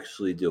you to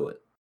actually do it.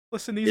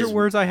 Listen, these are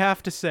words I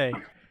have to say.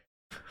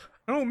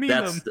 I don't mean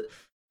them.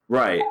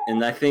 Right,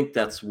 and I think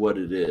that's what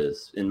it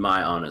is, in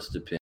my honest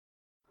opinion.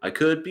 I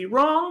could be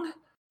wrong,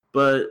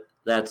 but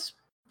that's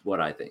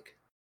what I think.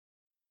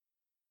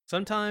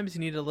 Sometimes you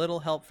need a little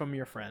help from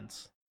your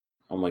friends.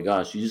 Oh my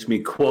gosh, you just be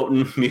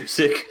quoting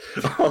music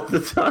all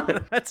the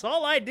time. That's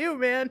all I do,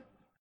 man.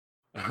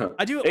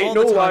 I do it Ain't all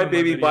no the time. lie,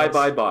 baby. Bye,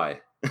 bye,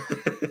 bye.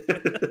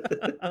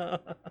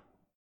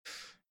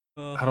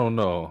 I don't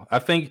know. I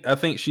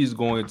think she's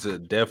going to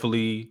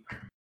definitely,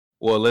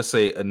 well, let's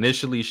say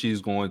initially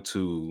she's going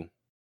to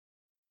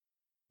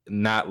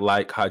not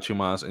like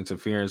Hachiman's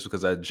interference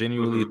because I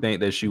genuinely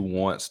think that she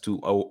wants to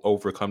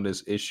overcome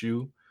this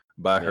issue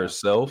by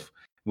herself.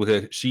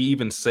 Because she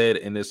even said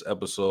in this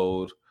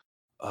episode,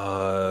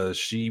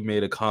 she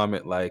made a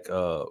comment like,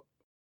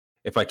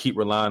 if I keep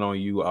relying on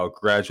you, I'll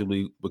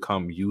gradually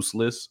become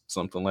useless,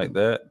 something like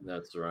that.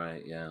 That's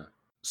right, yeah.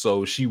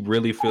 So she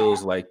really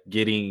feels like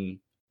getting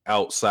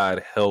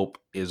outside help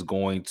is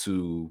going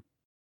to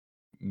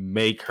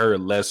make her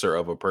lesser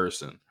of a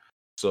person.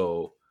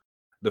 So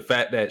the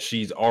fact that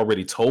she's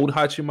already told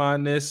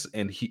Hachiman this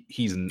and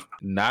he's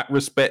not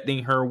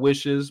respecting her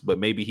wishes, but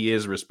maybe he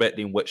is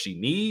respecting what she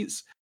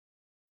needs,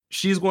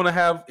 she's going to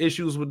have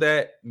issues with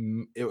that.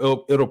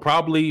 It'll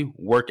probably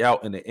work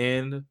out in the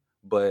end,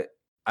 but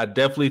I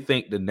definitely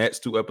think the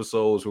next 2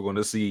 episodes we're going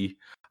to see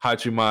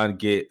Hachiman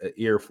get an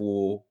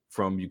earful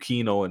from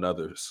Yukino and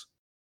others.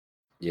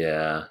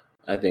 Yeah,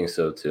 I think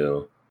so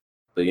too.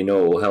 But you know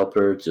what will help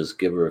her? Just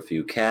give her a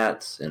few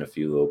cats and a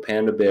few little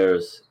panda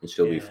bears, and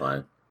she'll be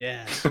fine.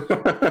 Yeah.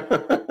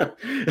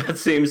 That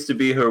seems to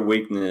be her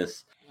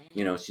weakness.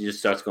 You know, she just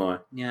starts going,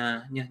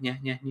 yeah,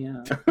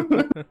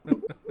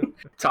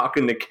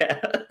 talking to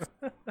cats.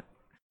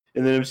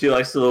 And then if she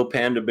likes the little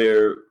panda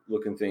bear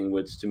looking thing,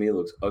 which to me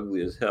looks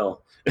ugly as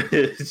hell,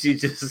 she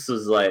just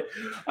was like,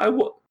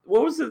 what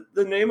was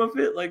the name of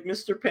it? Like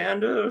Mr.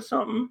 Panda or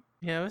something?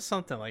 Yeah, it was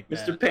something like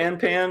that. Mr.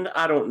 Pan?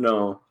 I don't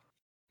know.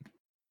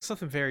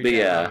 Something very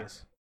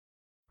Japanese.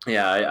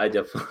 Yeah, I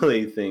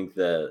definitely think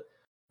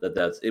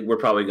that's it. We're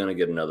probably going to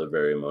get another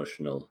very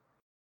emotional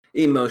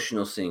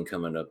scene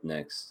coming up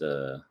next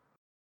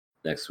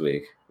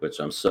week, which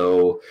I'm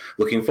so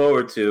looking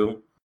forward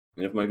to.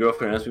 And if my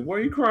girlfriend asks me, "Why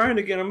are you crying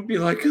again?" I'm gonna be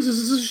like, "Cause this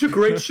is a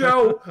great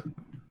show.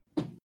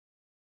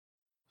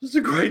 This is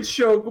a great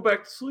show. Go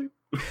back to sleep."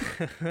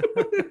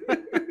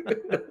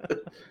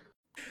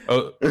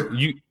 Oh,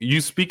 you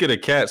speak of the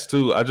cats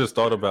too. I just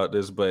thought about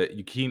this, but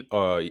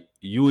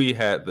Yui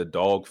had the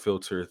dog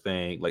filter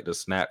thing, like the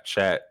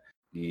Snapchat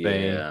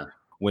thing,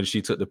 when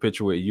she took the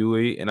picture with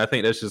Yui, and I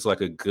think that's just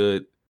like a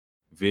good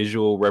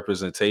visual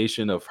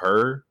representation of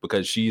her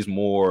because she has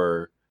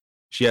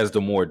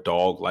the more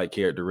dog-like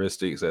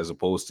characteristics as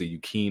opposed to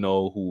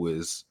Yukino, who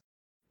is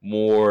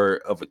more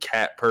of a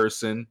cat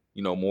person,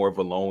 more of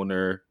a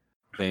loner,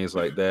 things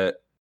like that.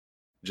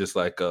 Just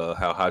like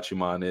how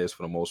Hachiman is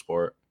for the most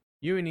part.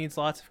 Yui needs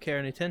lots of care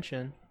and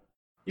attention.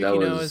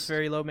 Yukino is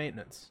very low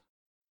maintenance.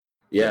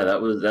 Yeah,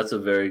 that's a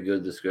very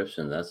good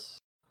description. I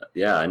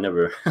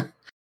never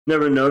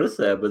never noticed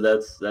that, but that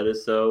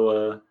is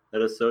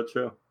so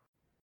true.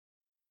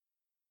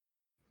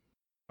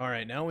 All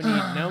right, now we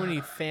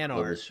need fan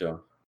art.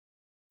 Show.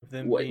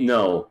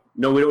 No,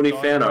 we don't need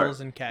fan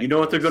art. You know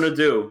what they're gonna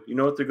do?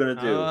 Well, they're gonna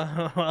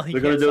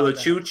do the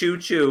choo choo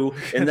choo,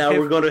 and now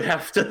we're gonna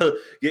have to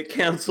get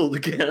canceled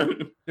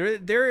again.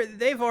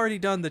 They've already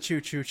done the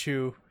choo choo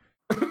choo,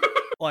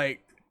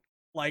 like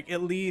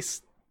at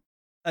least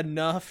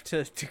enough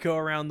to go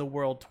around the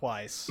world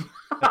twice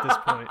at this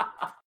point.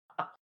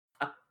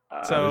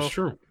 So that's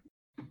true.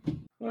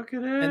 Look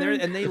at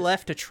it. And they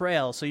left a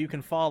trail so you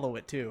can follow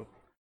it too.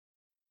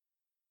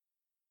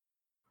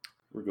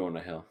 We're going to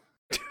hell.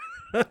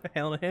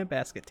 Hell in a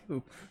handbasket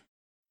too.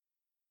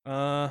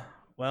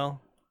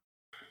 Well,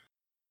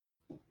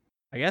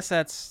 I guess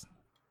that's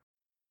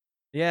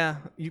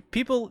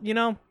people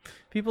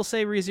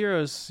say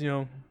ReZero's,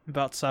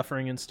 about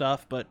suffering and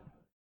stuff, but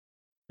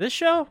this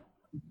show,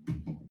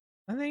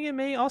 I think it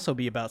may also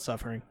be about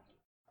suffering.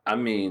 I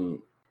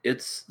mean,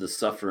 it's the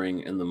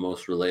suffering in the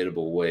most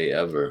relatable way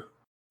ever.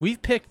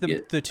 We've picked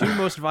the 2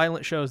 most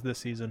violent shows this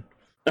season.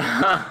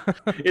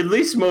 At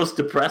least most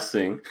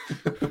depressing.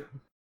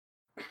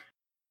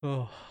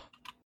 Oh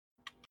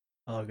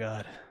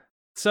God.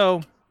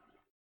 So,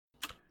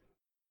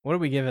 what are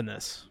we giving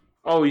this?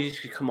 Oh,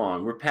 come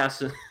on. We're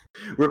passing.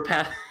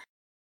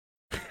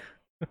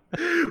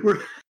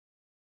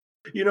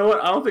 You know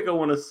what? I don't think I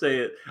want to say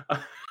it.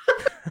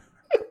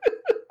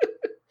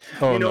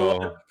 Oh,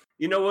 What?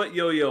 You know what,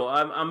 Yo?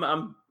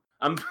 I'm.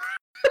 Are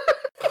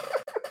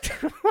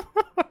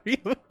you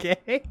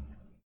okay?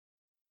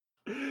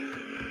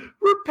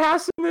 We're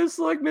passing this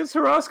like Miss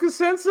Hiroshika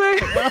Sensei.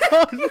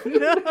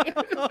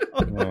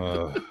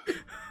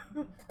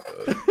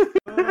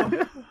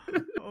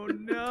 Oh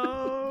no!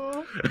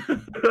 Oh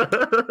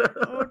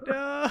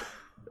no!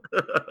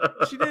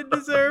 She didn't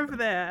deserve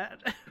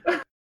that.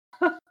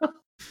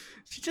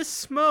 She just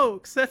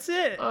smokes. That's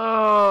it.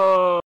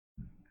 Oh.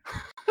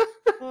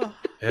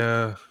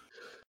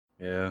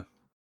 Yeah.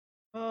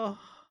 Oh.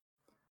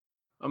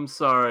 I'm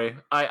sorry.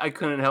 I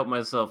couldn't help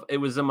myself. It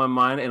was in my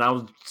mind, and I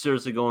was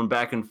seriously going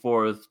back and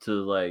forth to,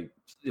 like,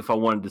 if I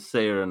wanted to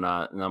say it or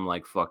not. And I'm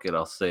like, fuck it,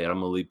 I'll say it. I'm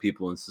going to leave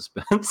people in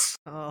suspense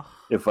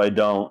if I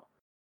don't.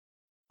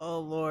 Oh,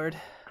 Lord.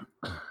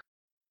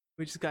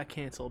 We just got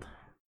canceled.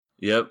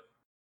 Yep.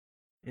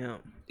 Yeah.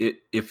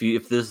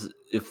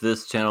 If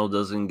this channel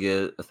doesn't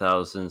get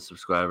 1,000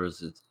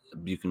 subscribers,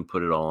 you can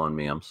put it all on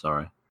me. I'm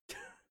sorry.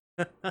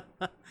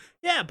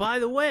 Yeah, by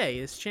the way,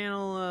 this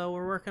channel,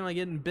 we're working on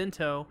getting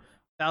Bento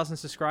 1,000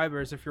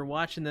 subscribers. If you're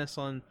watching this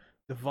on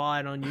the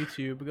VOD on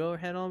YouTube, go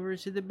head over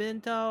to the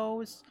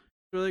Bentos. It's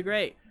really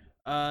great.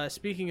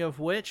 Speaking of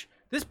which,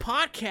 this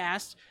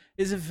podcast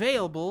is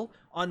available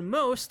on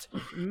most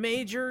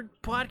major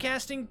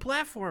podcasting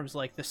platforms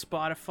like the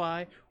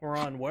Spotify or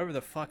on whatever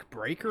the fuck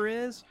Breaker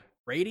is,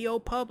 Radio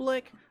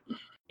Public,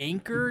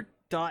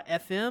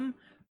 Anchor.fm.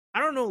 I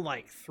don't know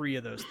like 3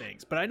 of those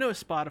things, but I know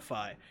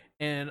Spotify.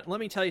 And let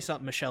me tell you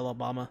something, Michelle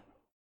Obama.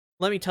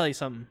 Let me tell you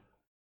something.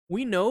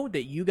 We know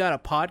that you got a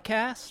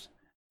podcast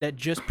that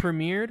just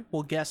premiered.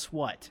 Well, guess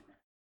what?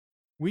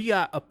 We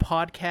got a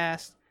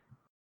podcast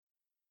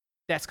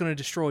that's going to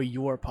destroy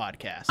your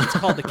podcast. It's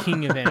called the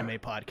King of Anime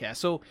Podcast.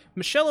 So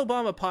Michelle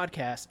Obama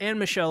Podcast and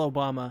Michelle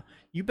Obama,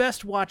 you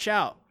best watch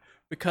out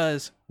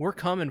because we're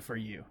coming for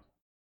you.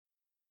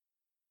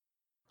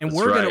 And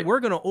That's we're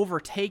gonna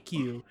overtake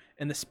you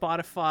in the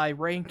Spotify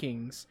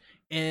rankings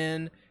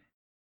in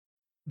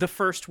the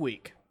first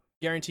week.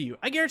 Guarantee you.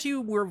 I guarantee you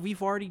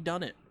we've already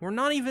done it. We're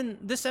not even,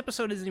 this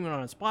episode isn't even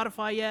on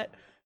Spotify yet.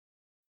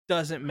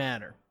 Doesn't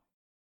matter.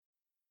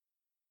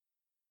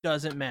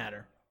 Doesn't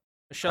matter.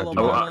 Michelle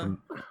Obama,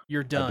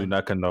 you're done.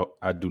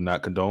 I do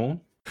not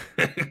condone.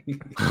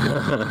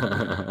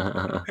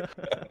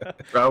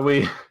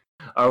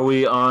 Are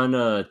we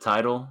on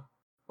Tidal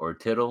or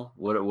Tittle?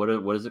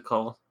 What is it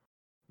called?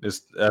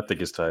 I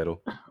think it's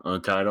Tidal.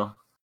 On Tidal?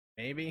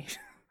 Maybe.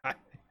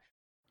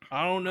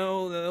 I don't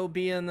know. That'll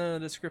be in the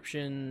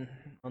description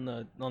on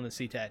the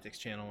C Tactics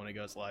channel when it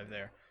goes live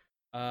there.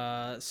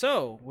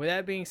 So with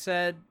that being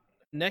said,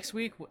 next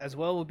week as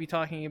well we'll be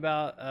talking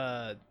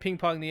about Ping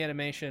Pong the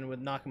Animation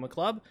with Nakama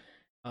Club.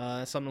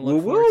 Something to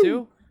look forward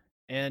to.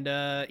 And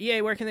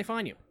EA, where can they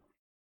find you?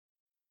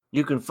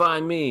 You can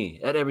find me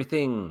at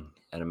Everything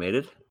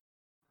Animated,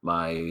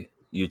 my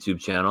YouTube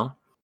channel.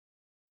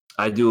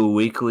 I do a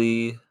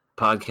weekly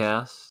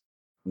podcast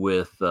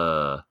with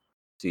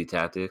C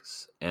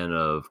Tactics and,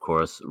 of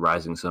course,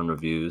 Rising Sun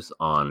Reviews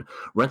on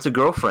Rent a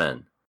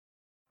Girlfriend.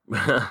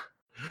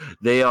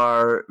 They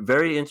are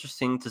very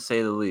interesting, to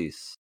say the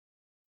least.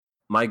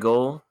 My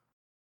goal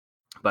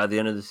by the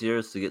end of this year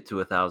is to get to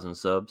 1,000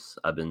 subs.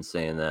 I've been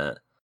saying that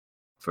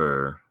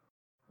for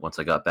once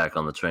I got back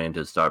on the train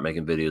to start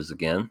making videos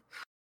again.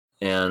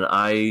 And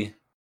I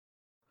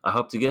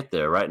hope to get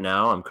there. Right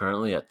now, I'm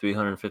currently at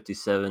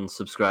 357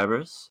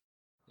 subscribers.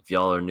 If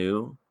y'all are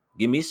new,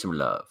 give me some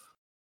love.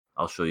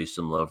 I'll show you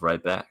some love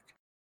right back.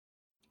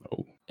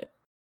 Oh.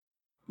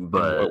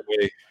 But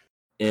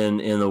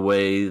in a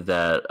way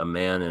that a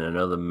man and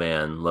another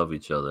man love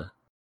each other.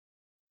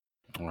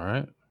 All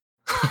right.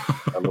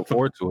 I look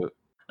forward to it.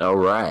 All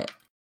right.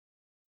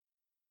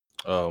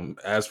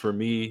 As for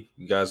me,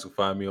 you guys can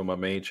find me on my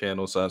main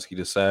channel, Satsuki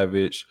the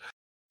Savage.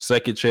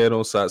 Second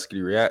channel,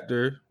 Satsuki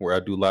Reactor, where I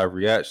do live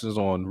reactions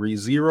on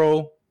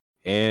ReZero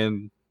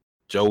and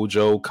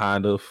JoJo,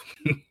 kind of.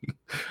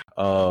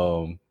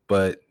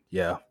 But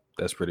yeah,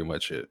 that's pretty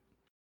much it.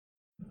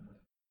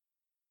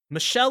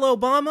 Michelle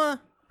Obama,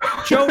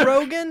 Joe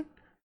Rogan.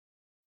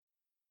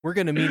 We're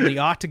gonna meet in the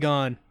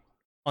Octagon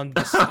on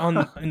this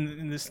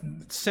in this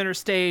center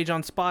stage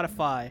on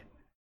Spotify,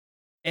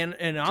 and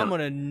I'm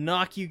gonna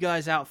knock you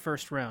guys out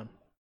first round.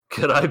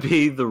 Could I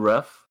be the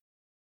ref?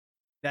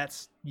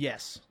 That's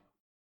yes.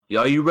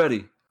 Yeah, are you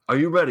ready? Are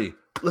you ready?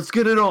 Let's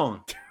get it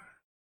on.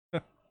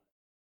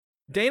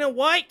 Dana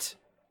White,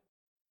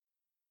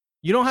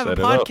 you don't have a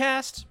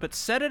podcast, but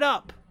set it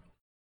up.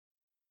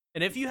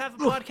 And if you have a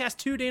podcast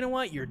too, Dana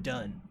White, you're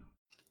done.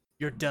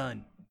 You're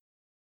done.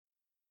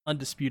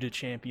 Undisputed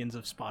champions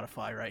of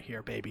Spotify right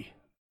here, baby.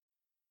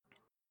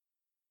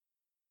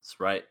 That's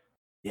right.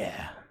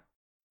 Yeah.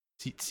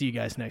 See you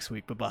guys next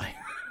week. Bye-bye.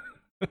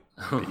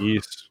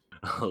 Peace.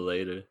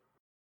 Later.